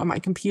logged out on my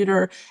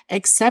computer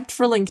except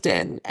for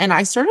LinkedIn. And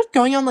I started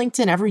going on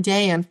LinkedIn every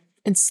day. And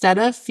instead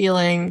of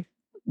feeling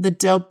the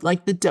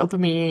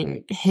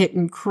dopamine hit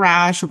and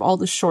crash of all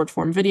the short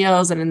form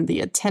videos and in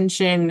the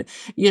attention,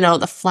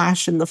 the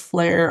flash and the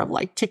flare of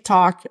like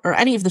TikTok or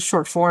any of the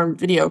short form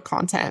video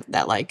content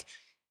that like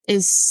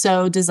is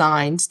so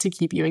designed to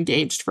keep you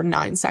engaged for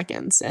 9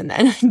 seconds and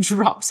then it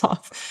drops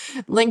off.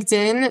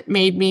 LinkedIn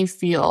made me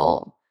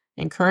feel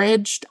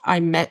encouraged.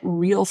 I met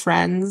real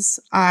friends.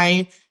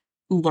 I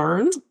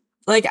learned.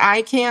 Like,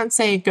 I can't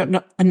say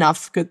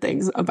enough good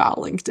things about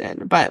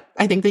LinkedIn, but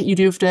I think that you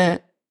do have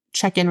to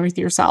check in with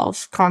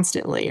yourself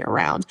constantly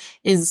around,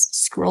 is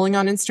scrolling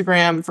on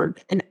Instagram for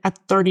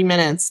 30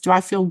 minutes. Do I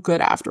feel good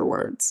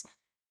afterwards?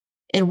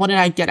 And what did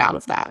I get out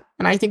of that?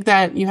 And I think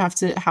that you have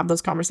to have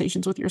those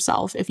conversations with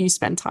yourself if you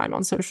spend time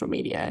on social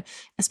media,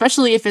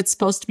 especially if it's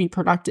supposed to be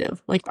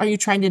productive. Like, are you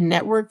trying to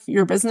network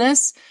your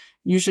business?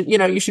 You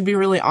should be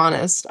really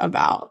honest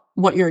about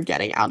what you're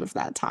getting out of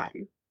that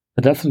time.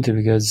 Definitely,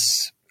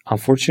 because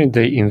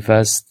unfortunately, they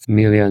invest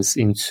millions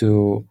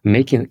into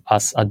making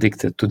us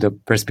addicted to the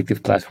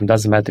perspective platform.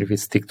 Doesn't matter if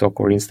it's TikTok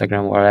or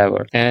Instagram or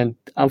whatever. And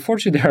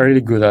unfortunately, they are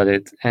really good at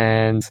it.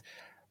 And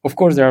of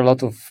course, there are a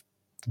lot of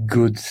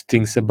good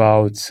things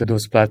about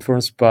those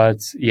platforms. But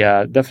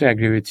yeah,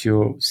 definitely agree with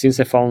you. Since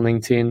I found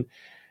LinkedIn,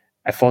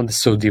 I found it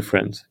so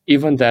different.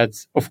 Even that,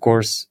 of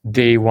course,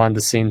 they want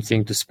the same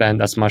thing, to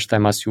spend as much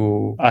time as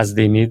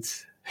they need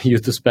you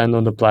to spend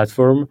on the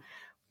platform,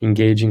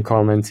 engaging,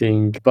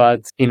 commenting.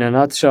 But in a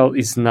nutshell,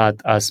 it's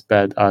not as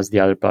bad as the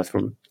other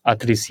platform,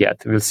 at least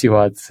yet. We'll see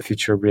what the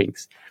future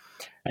brings.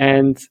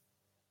 And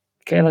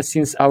Kayla,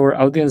 since our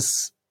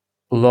audience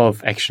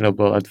love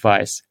actionable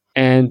advice,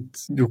 and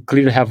you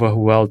clearly have a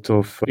wealth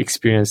of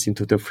experience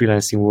into the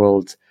freelancing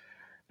world,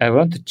 I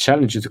want to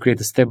challenge you to create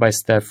a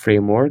step-by-step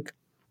framework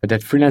that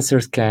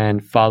freelancers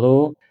can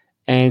follow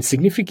and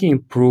significantly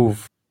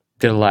improve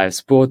their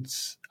lives,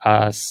 both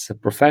as a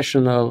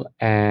professional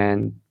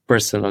and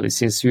personally.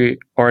 Since we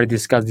already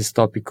discussed this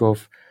topic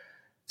of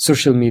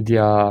social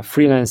media,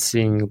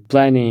 freelancing,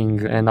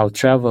 planning, and now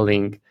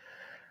traveling,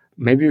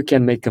 maybe you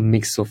can make a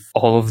mix of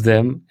all of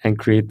them and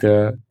create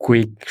a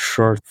quick,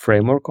 short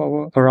framework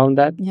around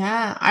that.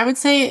 Yeah, I would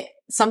say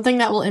something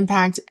that will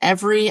impact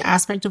every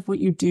aspect of what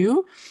you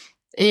do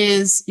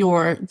is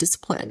your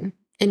discipline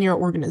in your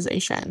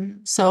organization.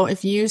 So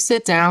if you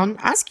sit down,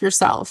 ask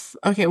yourself,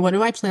 okay, what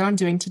do I plan on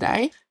doing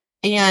today?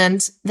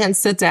 And then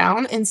sit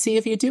down and see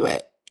if you do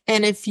it.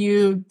 And if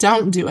you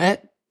don't do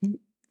it,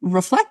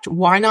 reflect.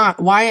 Why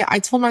not? Why? I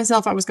told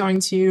myself I was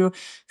going to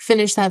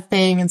finish that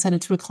thing and send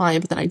it to a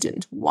client, but then I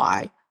didn't.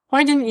 Why?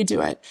 Why didn't you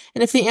do it?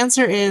 And if the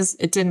answer is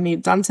it didn't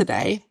need done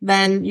today,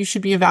 then you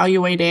should be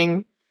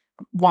evaluating,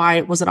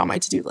 why was it on my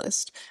to-do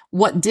list?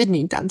 What did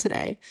need done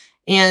today?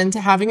 And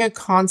having a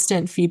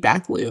constant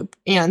feedback loop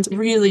and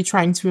really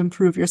trying to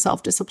improve your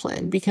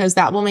self-discipline, because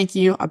that will make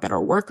you a better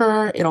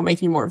worker. It'll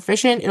make you more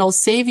efficient. It'll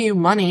save you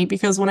money,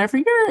 because whenever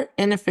you're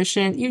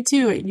inefficient, you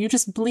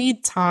just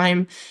bleed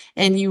time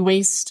and you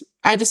waste.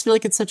 I just feel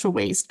like it's such a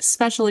waste,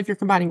 especially if you're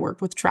combining work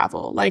with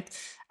travel. Like,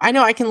 I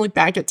know I can look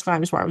back at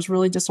times where I was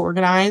really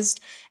disorganized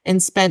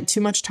and spent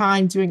too much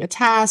time doing a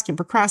task and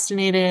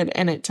procrastinated,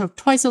 and it took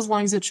twice as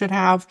long as it should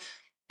have.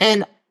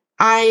 And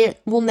I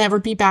might never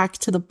be back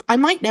to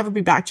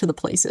the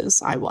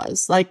places I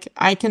was. Like,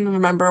 I can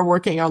remember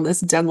working on this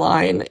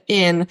deadline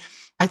in,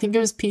 I think it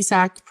was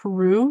Pisac,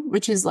 Peru,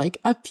 which is like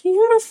a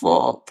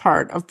beautiful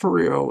part of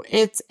Peru.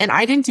 And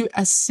I didn't do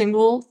a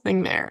single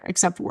thing there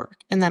except work.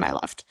 And then I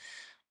left.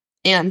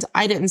 And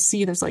I didn't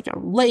see, there's like a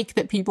lake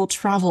that people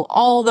travel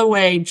all the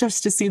way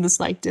just to see this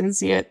lake. Didn't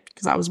see it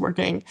because I was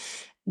working.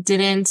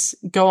 Didn't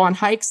go on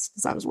hikes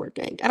because I was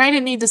working. And I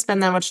didn't need to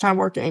spend that much time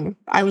working.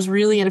 I was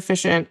really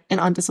inefficient and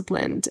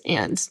undisciplined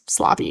and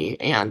sloppy.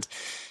 And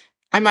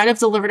I might have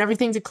delivered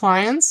everything to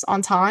clients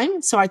on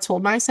time. So I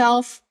told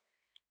myself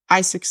I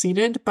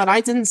succeeded, but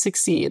I didn't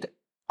succeed,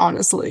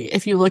 honestly.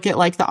 If you look at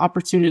like the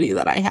opportunity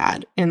that I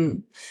had,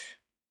 and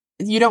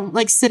you don't,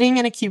 like, sitting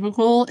in a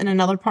cubicle in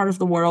another part of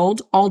the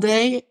world all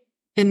day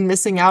and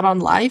missing out on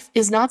life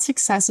is not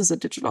success as a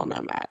digital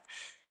nomad.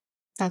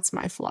 That's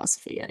my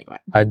philosophy anyway.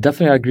 I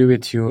definitely agree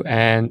with you.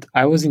 And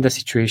I was in that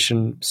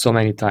situation so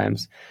many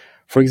times.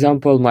 For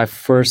example, my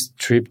first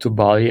trip to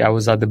Bali, I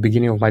was at the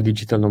beginning of my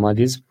digital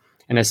nomadism.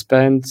 And I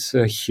spent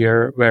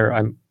here, where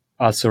I'm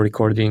also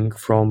recording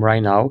from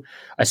right now,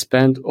 I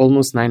spent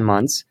almost 9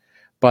 months.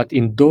 But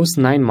in those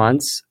 9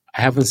 months,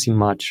 I haven't seen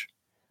much.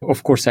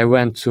 Of course, I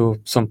went to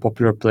some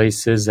popular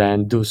places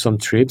and do some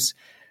trips,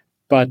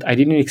 but I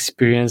didn't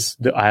experience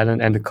the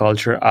island and the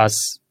culture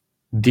as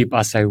deep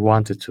as I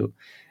wanted to.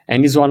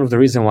 And it's one of the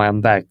reasons why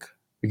I'm back,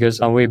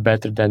 because I'm way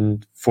better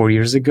than 4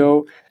 years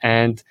ago.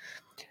 And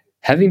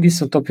having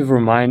this on top of your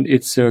mind,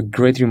 it's a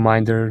great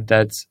reminder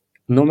that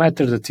no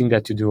matter the thing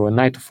that you do, a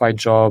 9 to 5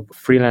 job,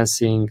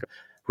 freelancing,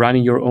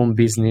 running your own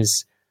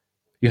business,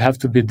 you have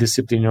to be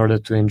disciplined in order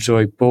to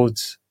enjoy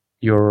both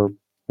your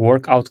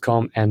work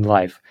outcome and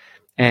life.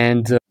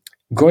 And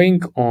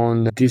going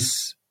on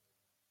this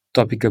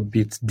topic a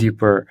bit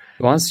deeper,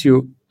 once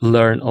you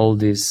learn all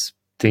these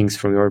things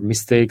from your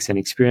mistakes and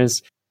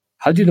experience,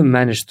 how do you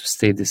manage to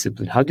stay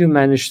disciplined? How do you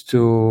manage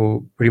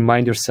to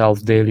remind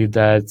yourself daily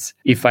that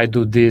if I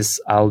do this,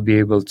 I'll be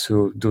able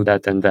to do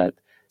that and that?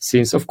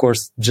 Since, of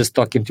course, just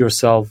talking to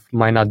yourself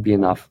might not be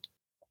enough.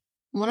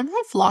 One of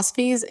my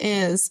philosophies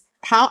is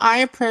how I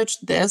approach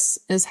this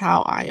is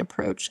how I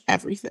approach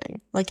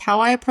everything. Like how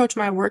I approach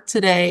my work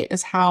today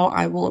is how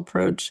I will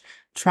approach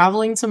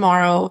traveling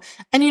tomorrow.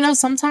 And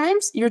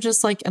sometimes you're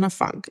just like in a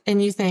funk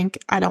and you think,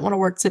 I don't want to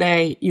work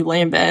today. You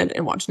lay in bed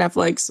and watch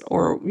Netflix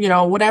or,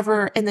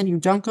 whatever. And then you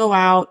don't go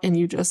out and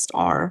you just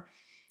are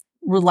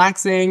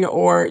relaxing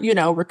or,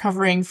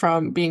 recovering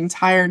from being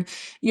tired.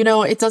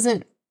 It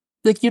doesn't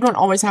like you don't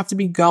always have to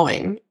be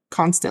going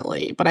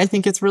constantly, but I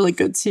think it's really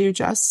good to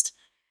just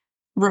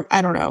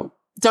I don't know,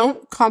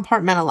 don't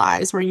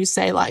compartmentalize where you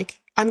say like,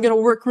 I'm going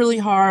to work really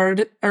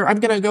hard or I'm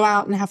going to go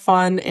out and have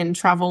fun and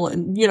travel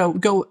and,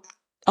 go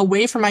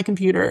away from my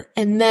computer.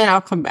 And then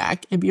I'll come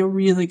back and be a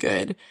really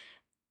good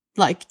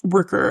like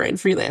worker and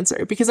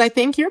freelancer, because I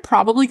think you're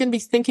probably going to be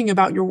thinking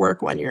about your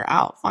work when you're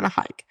out on a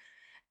hike.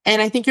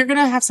 And I think you're going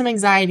to have some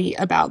anxiety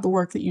about the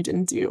work that you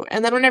didn't do.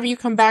 And then whenever you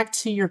come back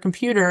to your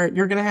computer,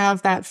 you're going to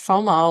have that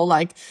FOMO,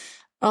 like,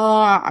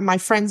 oh, my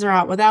friends are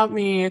out without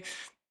me.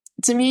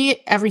 To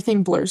me,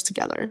 everything blurs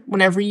together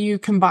whenever you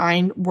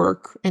combine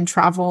work and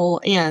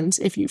travel. And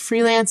if you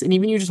freelance and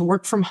even you just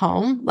work from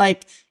home,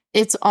 like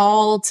it's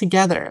all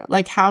together.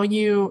 Like how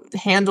you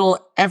handle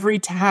every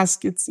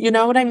task. It's, you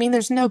know what I mean?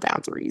 There's no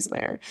boundaries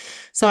there.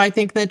 So I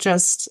think that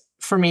just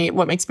for me,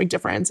 what makes a big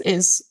difference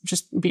is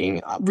just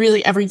being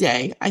really every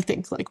day. I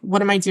think like,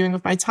 what am I doing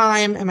with my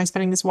time? Am I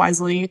spending this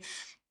wisely?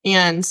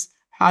 And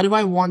how do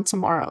I want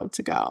tomorrow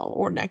to go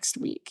or next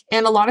week?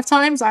 And a lot of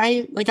times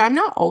I'm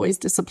not always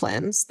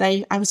disciplined.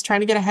 I was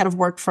trying to get ahead of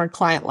work for a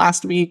client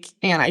last week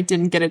and I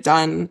didn't get it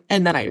done.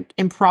 And then I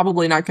am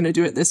probably not going to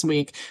do it this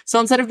week.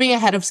 So instead of being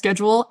ahead of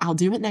schedule, I'll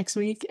do it next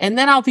week and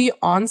then I'll be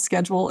on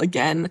schedule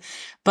again.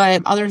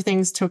 But other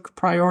things took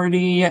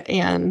priority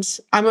and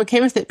I'm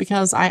okay with it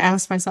because I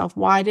asked myself,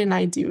 why didn't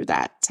I do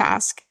that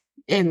task?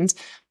 And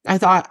I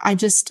thought I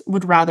just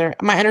would rather,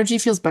 my energy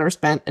feels better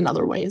spent in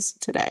other ways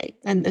today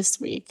and this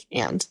week.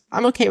 And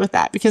I'm okay with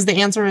that because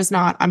the answer is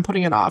not, I'm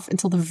putting it off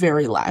until the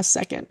very last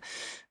second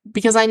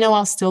because I know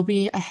I'll still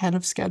be ahead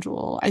of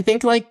schedule. I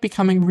think like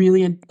becoming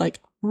really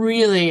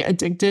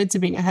addicted to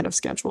being ahead of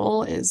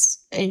schedule is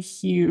a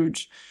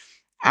huge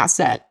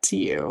asset to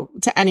you,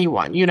 to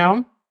anyone,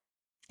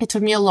 It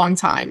took me a long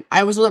time.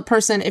 I was with a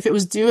person, if it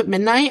was due at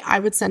midnight, I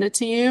would send it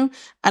to you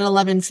at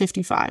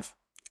 11:55.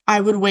 I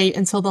would wait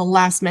until the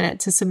last minute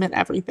to submit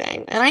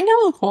everything. And I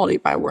know the quality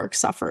of my work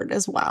suffered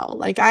as well.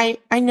 Like I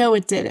know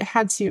it did. It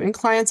had to. And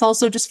clients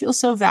also just feel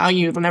so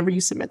valued whenever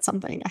you submit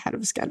something ahead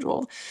of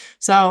schedule.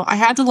 So I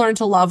had to learn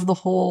to love the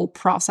whole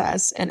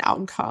process and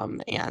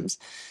outcome. And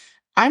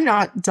I'm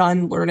not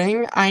done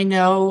learning. I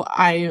know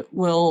I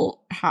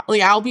will,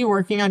 I'll be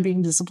working on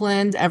being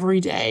disciplined every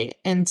day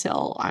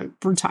until I'm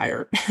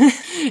retired.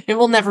 It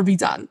will never be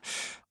done.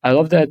 I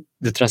love that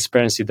the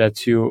transparency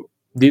that you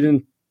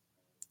didn't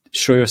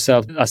show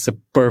yourself as a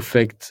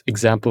perfect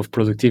example of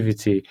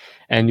productivity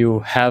and you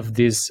have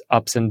these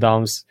ups and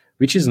downs,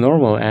 which is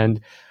normal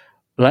and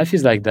life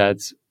is like that.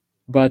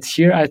 But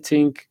here I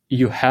think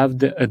you have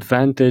the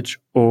advantage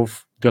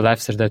of the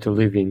lifestyle that you're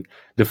living,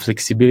 the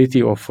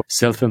flexibility of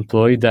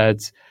self-employed,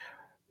 that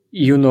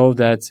you know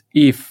that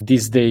if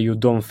this day you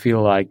don't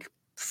feel like,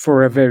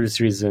 for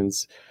various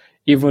reasons,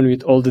 even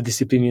with all the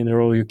discipline in a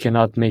row, you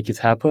cannot make it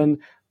happen.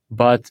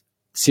 But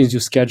since you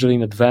schedule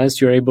in advance,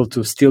 you're able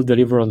to still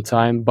deliver on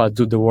time, but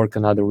do the work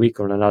another week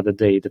or another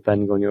day,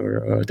 depending on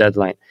your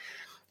deadline.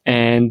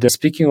 And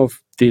speaking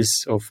of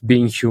this, of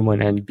being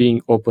human and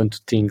being open to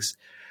things,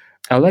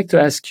 I'd like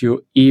to ask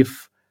you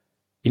if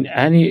in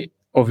any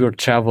of your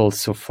travels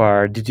so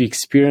far, did you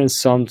experience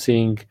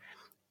something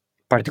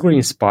particularly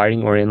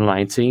inspiring or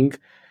enlightening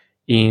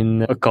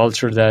in a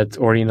culture that,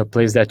 or in a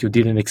place that you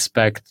didn't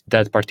expect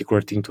that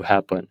particular thing to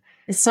happen?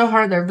 It's so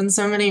hard. There have been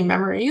so many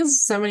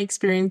memories, so many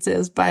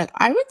experiences, but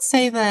I would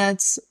say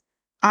that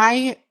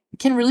I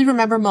can really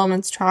remember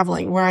moments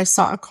traveling where I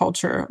saw a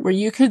culture where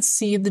you could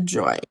see the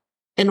joy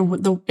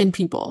in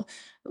people.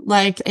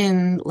 Like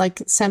in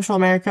like Central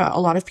America,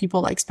 a lot of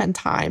people like spend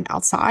time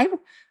outside.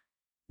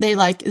 they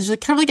like, it's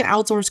like kind of like an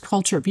outdoors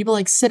culture. People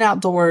like sit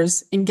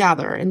outdoors and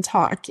gather and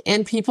talk,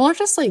 and people are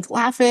just like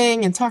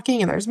laughing and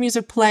talking, and there's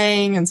music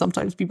playing, and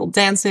sometimes people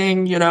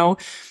dancing, you know,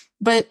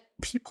 but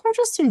people are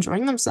just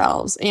enjoying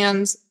themselves.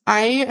 And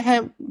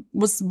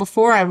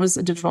before I was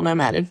a digital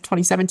nomad in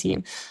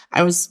 2017,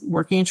 I was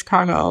working in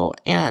Chicago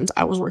and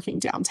I was working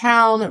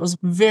downtown. It was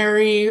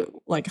very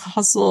like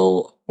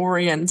hustle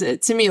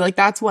oriented to me. Like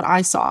that's what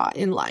I saw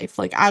in life.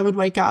 Like I would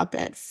wake up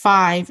at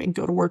 5 and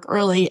go to work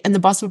early, and the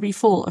bus would be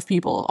full of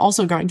people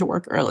also going to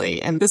work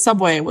early. And the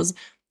subway was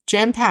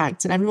jam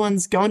packed and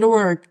everyone's going to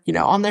work, you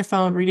know, on their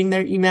phone, reading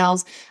their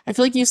emails. I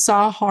feel like you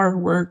saw hard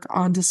work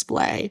on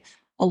display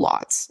a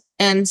lot.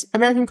 And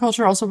American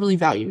culture also really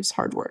values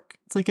hard work.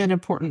 It's like an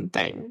important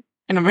thing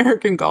in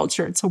American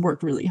culture to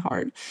work really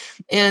hard.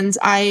 And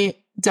I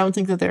don't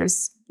think that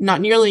there's not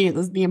nearly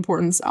the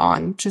importance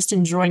on just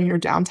enjoying your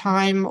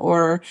downtime,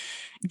 or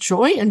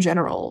joy in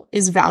general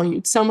is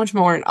valued so much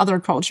more in other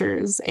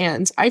cultures.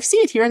 And I see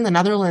it here in the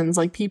Netherlands.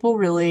 Like people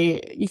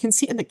really, you can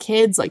see it in the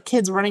kids, like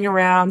kids running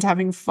around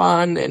having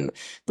fun, and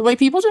the way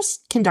people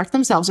just conduct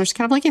themselves. There's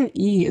kind of like an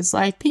ease.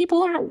 Like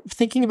people aren't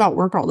thinking about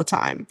work all the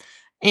time.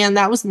 And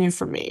that was new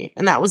for me.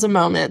 And that was a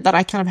moment that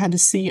I kind of had to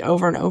see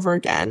over and over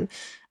again,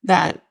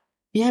 that,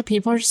 yeah,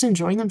 people are just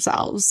enjoying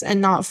themselves and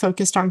not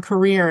focused on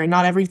career, and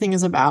not everything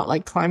is about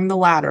like climbing the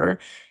ladder.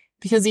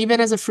 Because even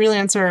as a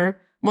freelancer,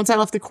 once I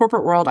left the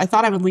corporate world, I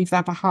thought I would leave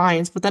that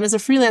behind. But then as a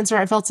freelancer,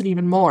 I felt it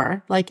even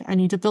more. Like I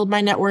need to build my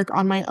network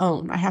on my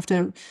own. I have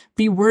to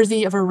be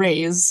worthy of a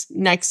raise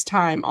next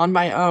time on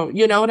my own.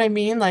 You know what I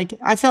mean? Like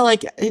I felt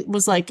like it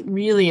was like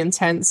really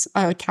intense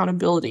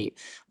accountability.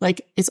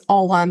 Like it's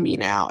all on me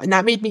now. And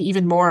that made me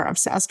even more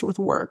obsessed with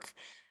work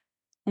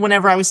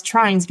whenever I was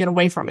trying to get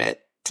away from it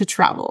to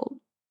travel.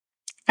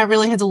 I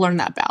really had to learn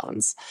that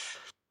balance.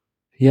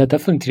 Yeah,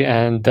 definitely.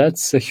 And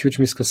that's a huge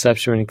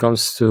misconception when it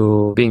comes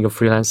to being a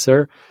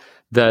freelancer,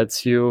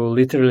 that you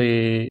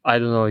literally, I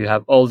don't know, you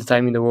have all the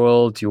time in the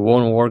world, you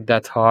won't work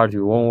that hard,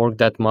 you won't work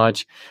that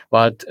much.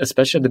 But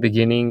especially at the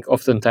beginning,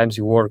 oftentimes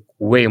you work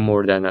way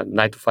more than a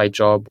 9 to 5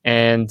 job.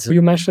 And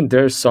you mentioned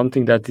there's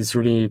something that is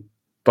really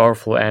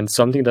powerful, and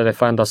something that I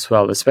find as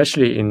well,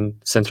 especially in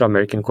Central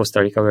America and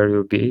Costa Rica, where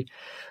you'll be,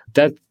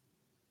 that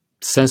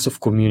sense of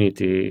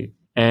community.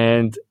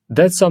 And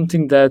that's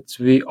something that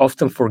we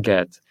often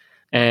forget.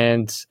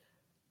 And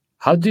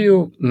how do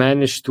you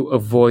manage to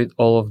avoid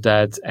all of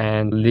that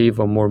and live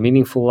a more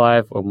meaningful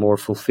life, a more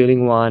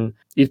fulfilling one?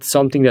 It's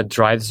something that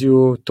drives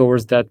you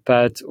towards that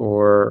path,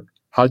 or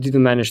how did you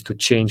manage to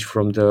change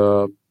from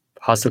the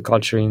hustle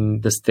culture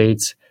in the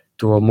States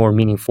to a more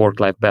meaningful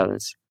work-life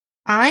balance?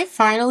 I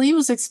finally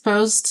was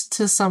exposed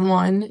to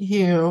someone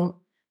who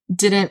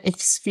didn't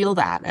feel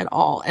that at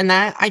all. And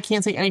that I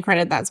can't take any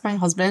credit. That's my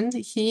husband.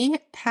 He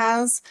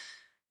has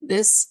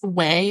this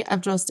way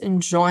of just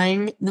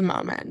enjoying the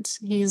moment.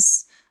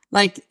 He's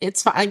like,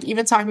 it's like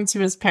even talking to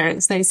his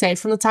parents, they say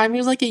from the time he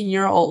was like a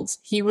year old,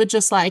 he would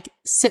just like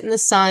sit in the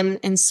sun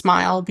and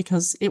smile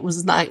because it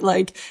was night,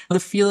 like the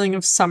feeling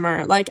of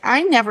summer. Like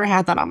I never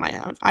had that on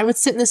my own. I would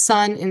sit in the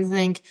sun and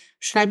think,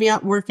 should I be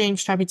out working?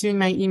 Should I be doing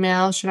my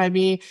email? Should I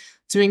be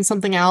doing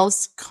something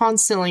else?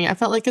 Constantly. I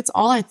felt like it's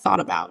all I thought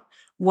about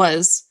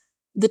was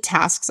the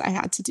tasks I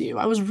had to do.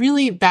 I was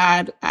really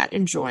bad at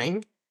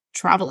enjoying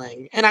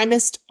traveling, and I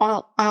missed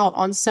out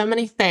on so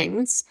many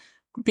things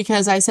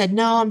because I said,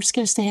 no, I'm just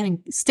going to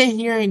stay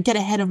here and get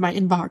ahead of my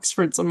inbox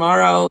for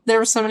tomorrow. There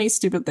were so many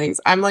stupid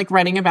things. I'm like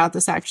writing about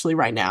this actually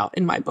right now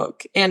in my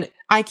book. And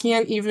I'm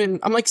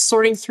like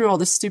sorting through all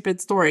the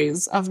stupid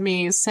stories of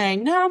me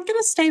saying, no, I'm going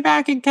to stay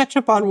back and catch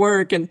up on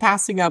work, and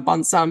passing up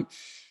on some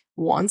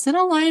once in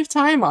a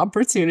lifetime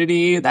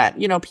opportunity that,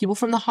 you know, people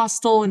from the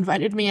hostel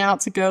invited me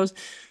out to go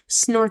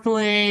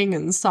snorkeling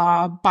and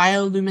saw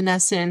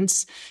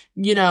bioluminescent,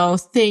 you know,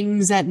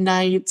 things at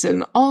night,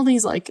 and all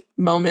these like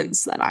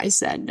moments that I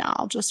said, no,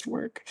 I'll just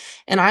work.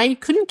 And I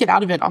couldn't get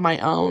out of it on my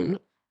own.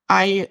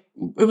 It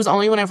was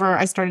only whenever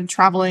I started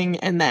traveling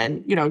and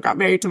then, you know, got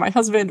married to my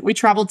husband. We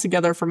traveled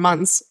together for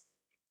months,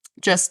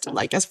 just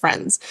like as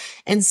friends,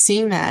 and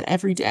seeing that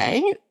every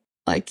day,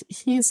 like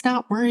he's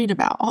not worried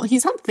about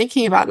he's not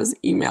thinking about his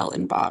email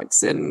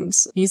inbox, and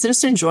he's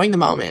just enjoying the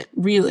moment,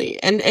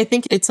 really. And I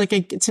think it's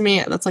like to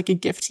me, that's like a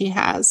gift he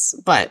has,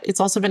 but it's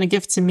also been a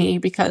gift to me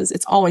because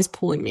it's always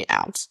pulling me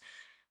out.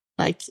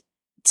 Like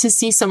to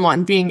see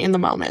someone being in the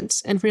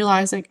moment and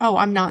realizing, oh,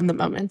 I'm not in the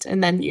moment.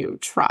 And then you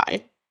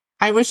try.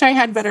 I wish I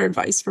had better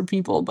advice for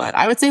people, but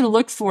I would say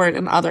look for it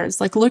in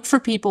others. Like look for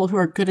people who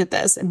are good at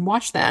this and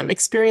watch them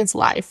experience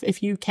life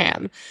if you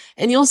can.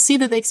 And you'll see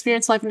that they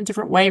experience life in a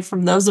different way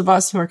from those of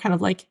us who are kind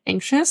of like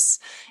anxious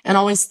and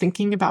always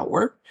thinking about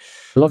work.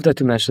 I love that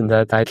you mentioned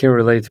that. I can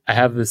relate. I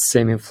have the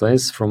same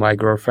influence from my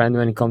girlfriend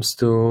when it comes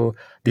to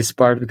this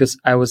part, because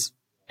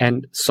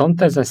and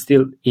sometimes I'm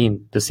still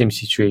in the same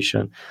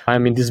situation.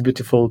 I'm in this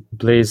beautiful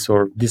place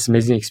or this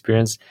amazing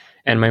experience,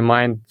 and my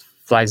mind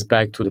flies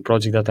back to the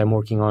project that I'm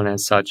working on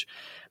and such.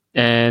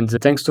 And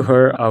thanks to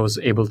her, I was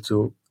able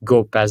to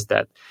go past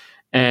that.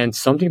 And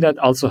something that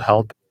also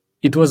helped,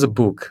 it was a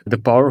book, The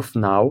Power of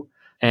Now.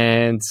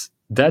 And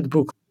that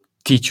book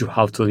teach you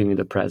how to live in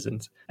the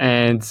present.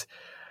 And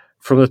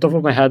from the top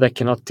of my head, I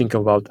cannot think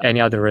about any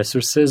other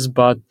resources,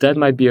 but that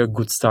might be a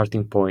good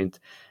starting point.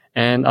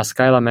 And as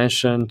Kayla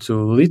mentioned, to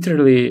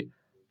literally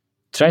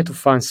try to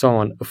find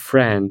someone, a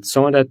friend,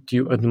 someone that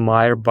you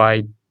admire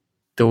by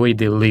the way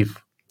they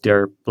live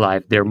their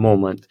life, their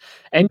moment.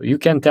 And you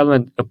can tell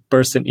when a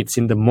person is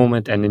in the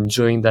moment and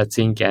enjoying that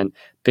thing and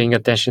paying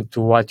attention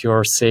to what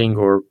you're saying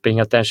or paying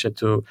attention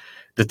to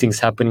the things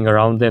happening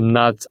around them,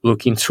 not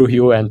looking through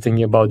you and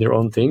thinking about their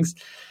own things.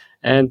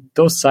 And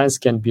those signs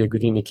can be a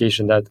good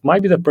indication that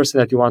might be the person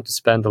that you want to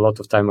spend a lot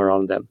of time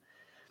around them.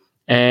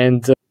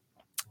 And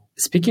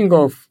speaking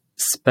of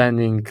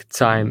spending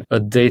time a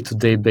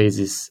day-to-day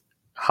basis,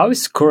 how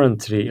is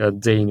currently a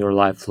day in your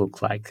life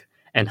look like?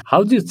 And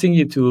how do you think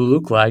it will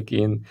look like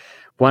in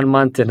 1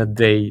 month and a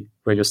day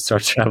when you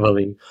start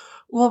traveling?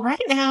 Well,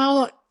 right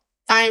now,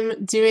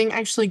 I'm doing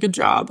actually a good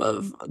job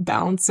of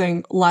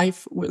balancing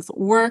life with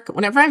work.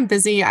 Whenever I'm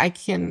busy, I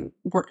can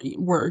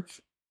work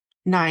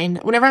nine.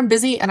 Whenever I'm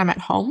busy and I'm at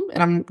home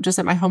and I'm just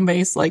at my home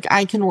base, like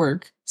I can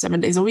work 7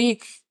 days a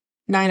week,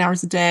 9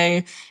 hours a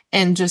day,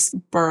 and just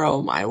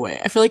burrow my way.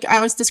 I feel like I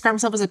always describe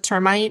myself as a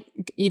termite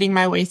eating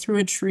my way through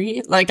a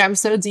tree. Like I'm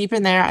so deep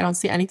in there, I don't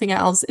see anything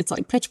else. It's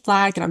like pitch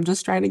black and I'm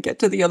just trying to get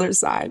to the other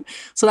side.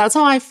 So that's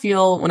how I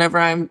feel whenever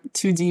I'm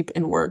too deep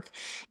in work.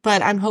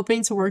 But I'm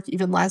hoping to work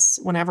even less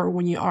whenever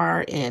we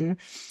are in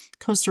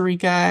Costa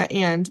Rica,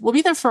 and we'll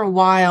be there for a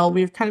while.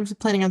 We're kind of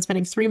planning on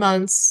spending 3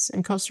 months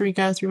in Costa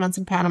Rica, 3 months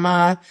in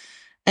Panama,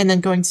 and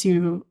then going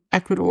to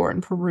Ecuador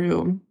and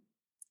Peru.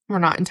 We're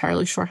not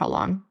entirely sure how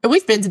long. And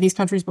we've been to these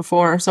countries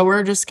before, so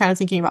we're just kind of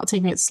thinking about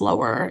taking it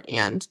slower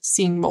and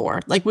seeing more.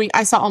 Like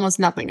I saw almost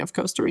nothing of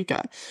Costa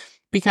Rica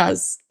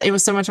because it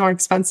was so much more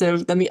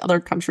expensive than the other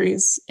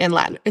countries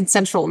in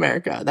Central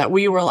America that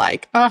we were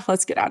like, oh,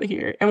 let's get out of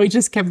here. And we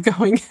just kept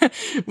going,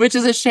 which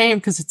is a shame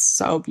because it's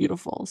so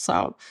beautiful.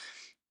 So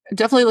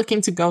definitely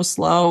looking to go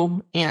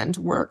slow and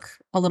work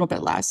a little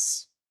bit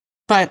less.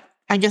 But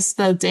I guess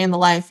the day in the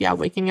life, yeah,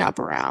 waking up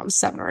around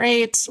 7 or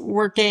 8,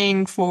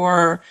 working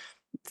for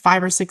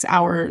 5 or 6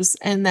 hours,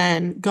 and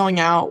then going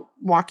out,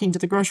 walking to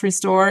the grocery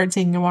store, and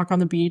taking a walk on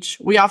the beach.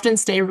 We often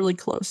stay really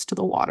close to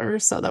the water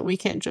so that we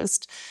can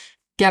just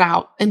get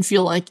out and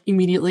feel like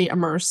immediately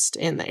immersed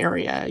in the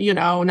area,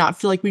 not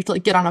feel like we have to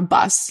like get on a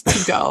bus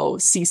to go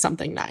see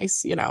something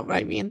nice, you know what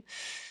I mean?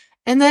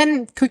 And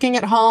then cooking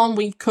at home,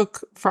 we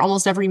cook for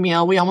almost every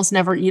meal. We almost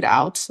never eat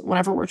out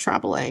whenever we're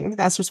traveling.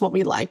 That's just what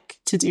we like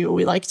to do.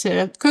 We like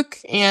to cook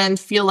and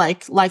feel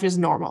like life is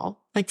normal.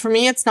 Like for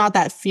me, it's not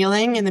that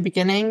feeling in the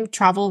beginning.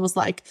 Travel was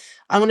like,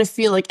 I want to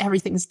feel like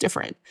everything's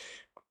different.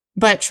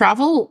 But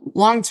travel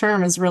long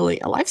term is really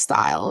a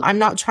lifestyle. I'm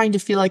not trying to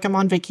feel like I'm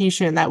on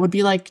vacation. That would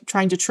be like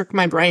trying to trick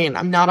my brain.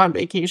 I'm not on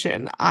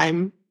vacation.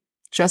 I'm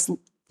just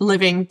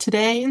living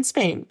today in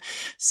Spain.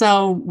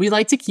 So we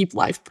like to keep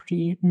life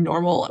pretty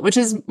normal, which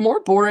is more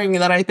boring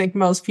than I think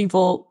most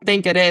people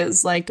think it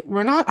is. Like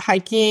we're not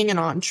hiking and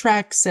on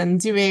treks and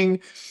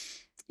doing,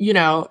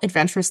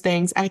 adventurous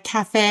things at a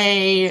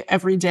cafe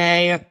every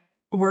day.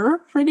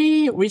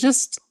 We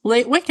just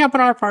wake up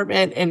in our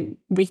apartment and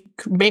we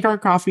make our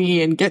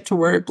coffee and get to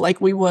work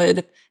like we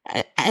would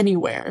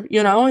anywhere.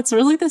 It's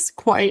really this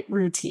quiet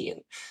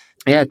routine.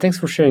 Yeah, thanks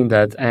for sharing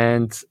that.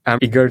 And I'm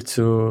eager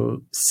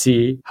to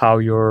see how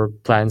your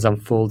plans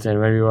unfold and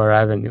where you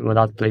arrive and what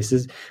other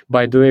places.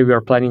 By the way, we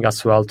are planning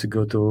as well to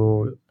go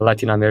to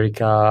Latin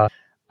America,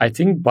 I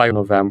think by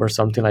November,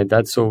 something like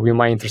that. So we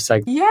might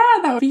intersect. Yeah,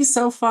 that would be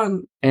so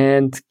fun.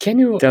 And can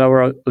you tell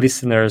our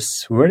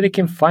listeners where they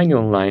can find you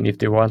online if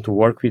they want to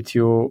work with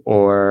you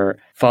or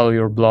follow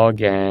your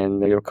blog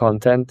and your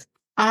content?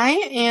 I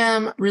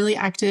am really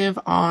active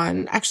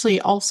on actually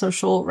all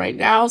social right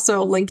now.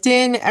 So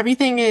LinkedIn,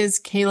 everything is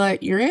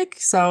Kayla Ihrig.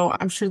 So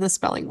I'm sure the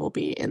spelling will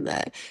be in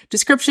the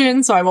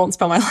description. So I won't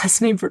spell my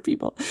last name for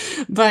people,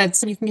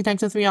 but you can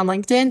connect with me on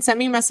LinkedIn. Send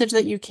me a message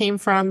that you came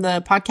from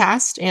the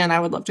podcast and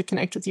I would love to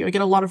connect with you. I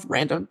get a lot of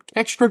random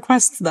connection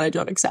requests that I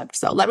don't accept.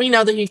 So let me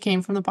know that you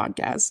came from the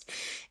podcast.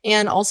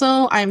 And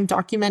also I'm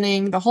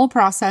documenting the whole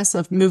process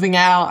of moving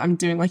out. I'm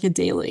doing like a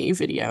daily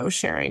video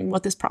sharing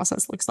what this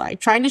process looks like,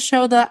 trying to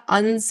show the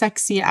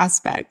unsexy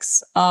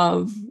aspects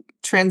of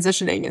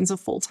transitioning into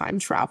full-time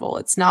travel.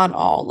 It's not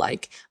all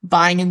like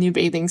buying a new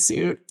bathing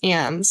suit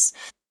and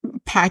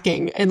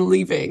packing and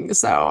leaving.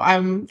 So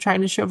I'm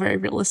trying to show very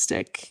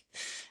realistic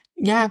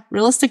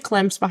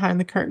glimpse behind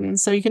the curtain.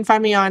 So you can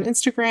find me on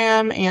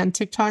Instagram and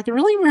TikTok and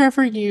really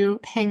wherever you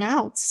hang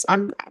out.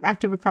 I'm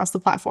active across the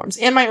platforms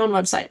and my own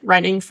website,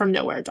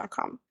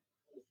 writingfromnowhere.com.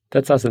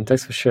 That's awesome.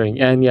 Thanks for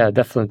sharing. And yeah,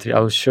 definitely,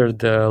 I'll share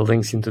the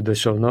links into the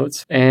show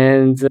notes.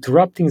 And to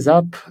wrap things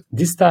up,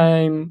 this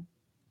time,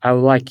 I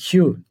would like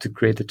you to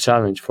create a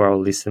challenge for our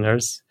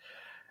listeners.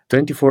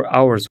 24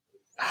 hours.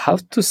 How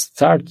to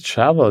start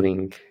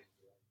traveling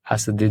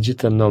as a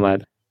digital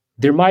nomad.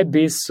 There might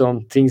be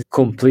some things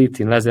complete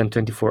in less than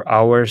 24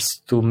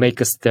 hours to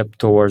make a step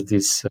towards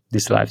this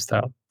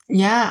lifestyle.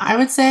 Yeah, I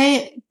would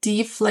say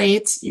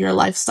deflate your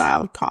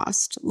lifestyle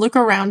cost. Look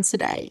around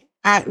today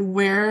at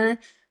where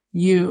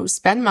you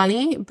spend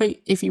money, but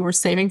if you were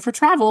saving for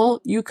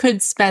travel, you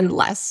could spend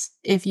less.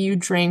 If you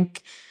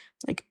drink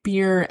like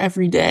beer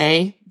every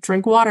day,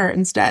 drink water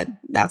instead.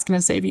 That's going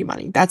to save you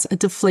money. That's a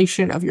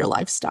deflation of your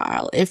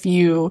lifestyle. If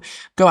you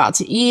go out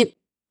to eat,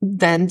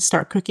 then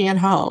start cooking at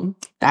home.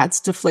 That's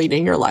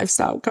deflating your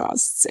lifestyle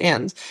costs.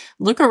 And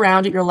look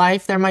around at your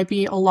life. There might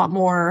be a lot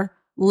more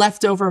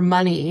leftover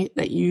money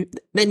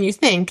than you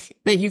think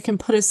that you can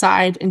put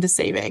aside into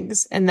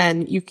savings, and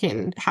then you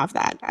can have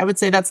that. I would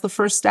say that's the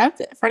first step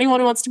for anyone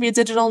who wants to be a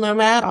digital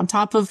nomad. On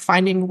top of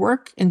finding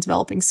work and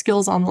developing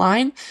skills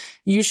online,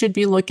 you should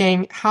be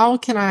looking, how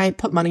can I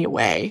put money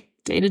away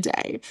day to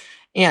day?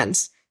 And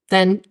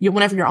then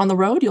whenever you're on the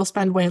road, you'll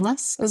spend way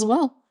less as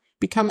well.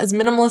 Become as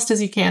minimalist as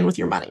you can with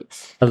your money.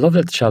 I love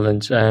that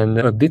challenge. And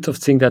a bit of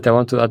thing that I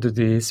want to add to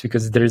this,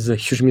 because there is a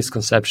huge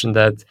misconception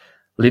that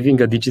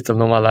living a digital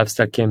nomad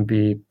lifestyle can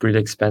be pretty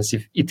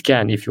expensive. It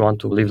can if you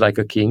want to live like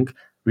a king,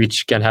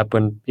 which can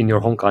happen in your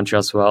home country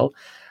as well.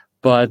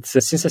 But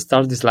since I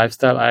started this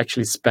lifestyle, I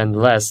actually spend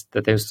less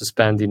than I used to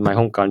spend in my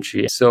home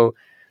country. So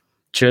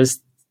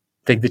just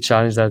take the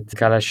challenge that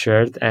Kayla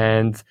shared,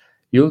 and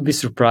you'll be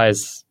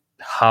surprised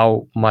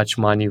how much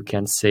money you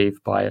can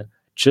save by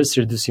just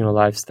reducing your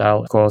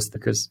lifestyle cost,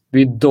 because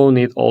we don't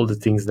need all the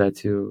things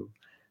that you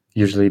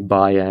usually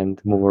buy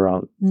and move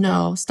around.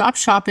 No, stop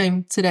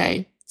shopping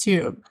today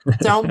too.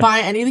 Don't buy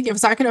anything. If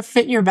it's not going to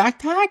fit in your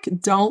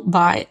backpack, don't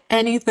buy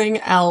anything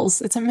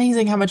else. It's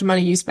amazing how much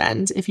money you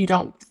spend if you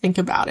don't think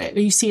about it.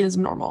 You see it as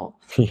normal.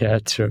 Yeah,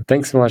 true.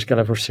 Thanks so much,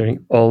 Kayla, for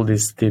sharing all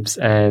these tips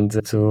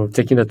and to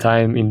taking the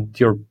time in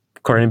your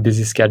current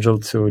busy schedule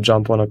to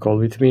jump on a call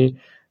with me.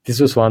 This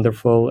was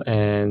wonderful,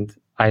 and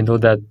I know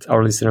that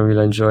our listener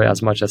will enjoy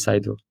as much as I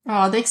do.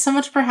 Oh, thanks so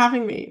much for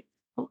having me.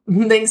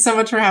 Thanks so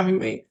much for having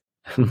me.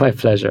 My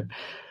pleasure.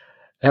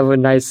 Have a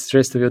nice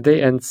rest of your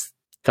day and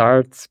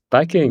start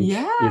packing.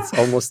 Yeah. It's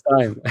almost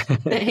time.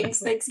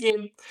 Thanks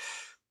again.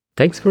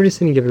 Thanks for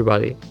listening,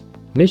 everybody.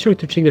 Make sure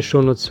to check the show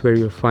notes where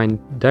you'll find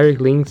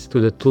direct links to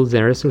the tools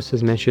and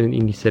resources mentioned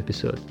in this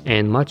episode,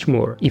 and much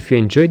more. If you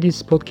enjoyed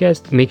this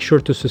podcast, make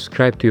sure to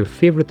subscribe to your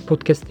favorite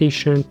podcast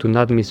station to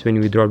not miss when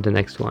we drop the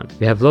next one.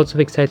 We have lots of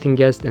exciting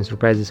guests and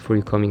surprises for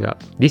you coming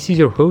up. This is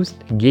your host,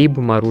 Gabe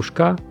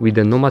Marushka, with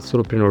the Nomad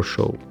Solopreneur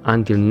Show.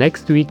 Until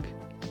next week,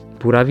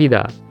 pura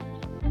vida!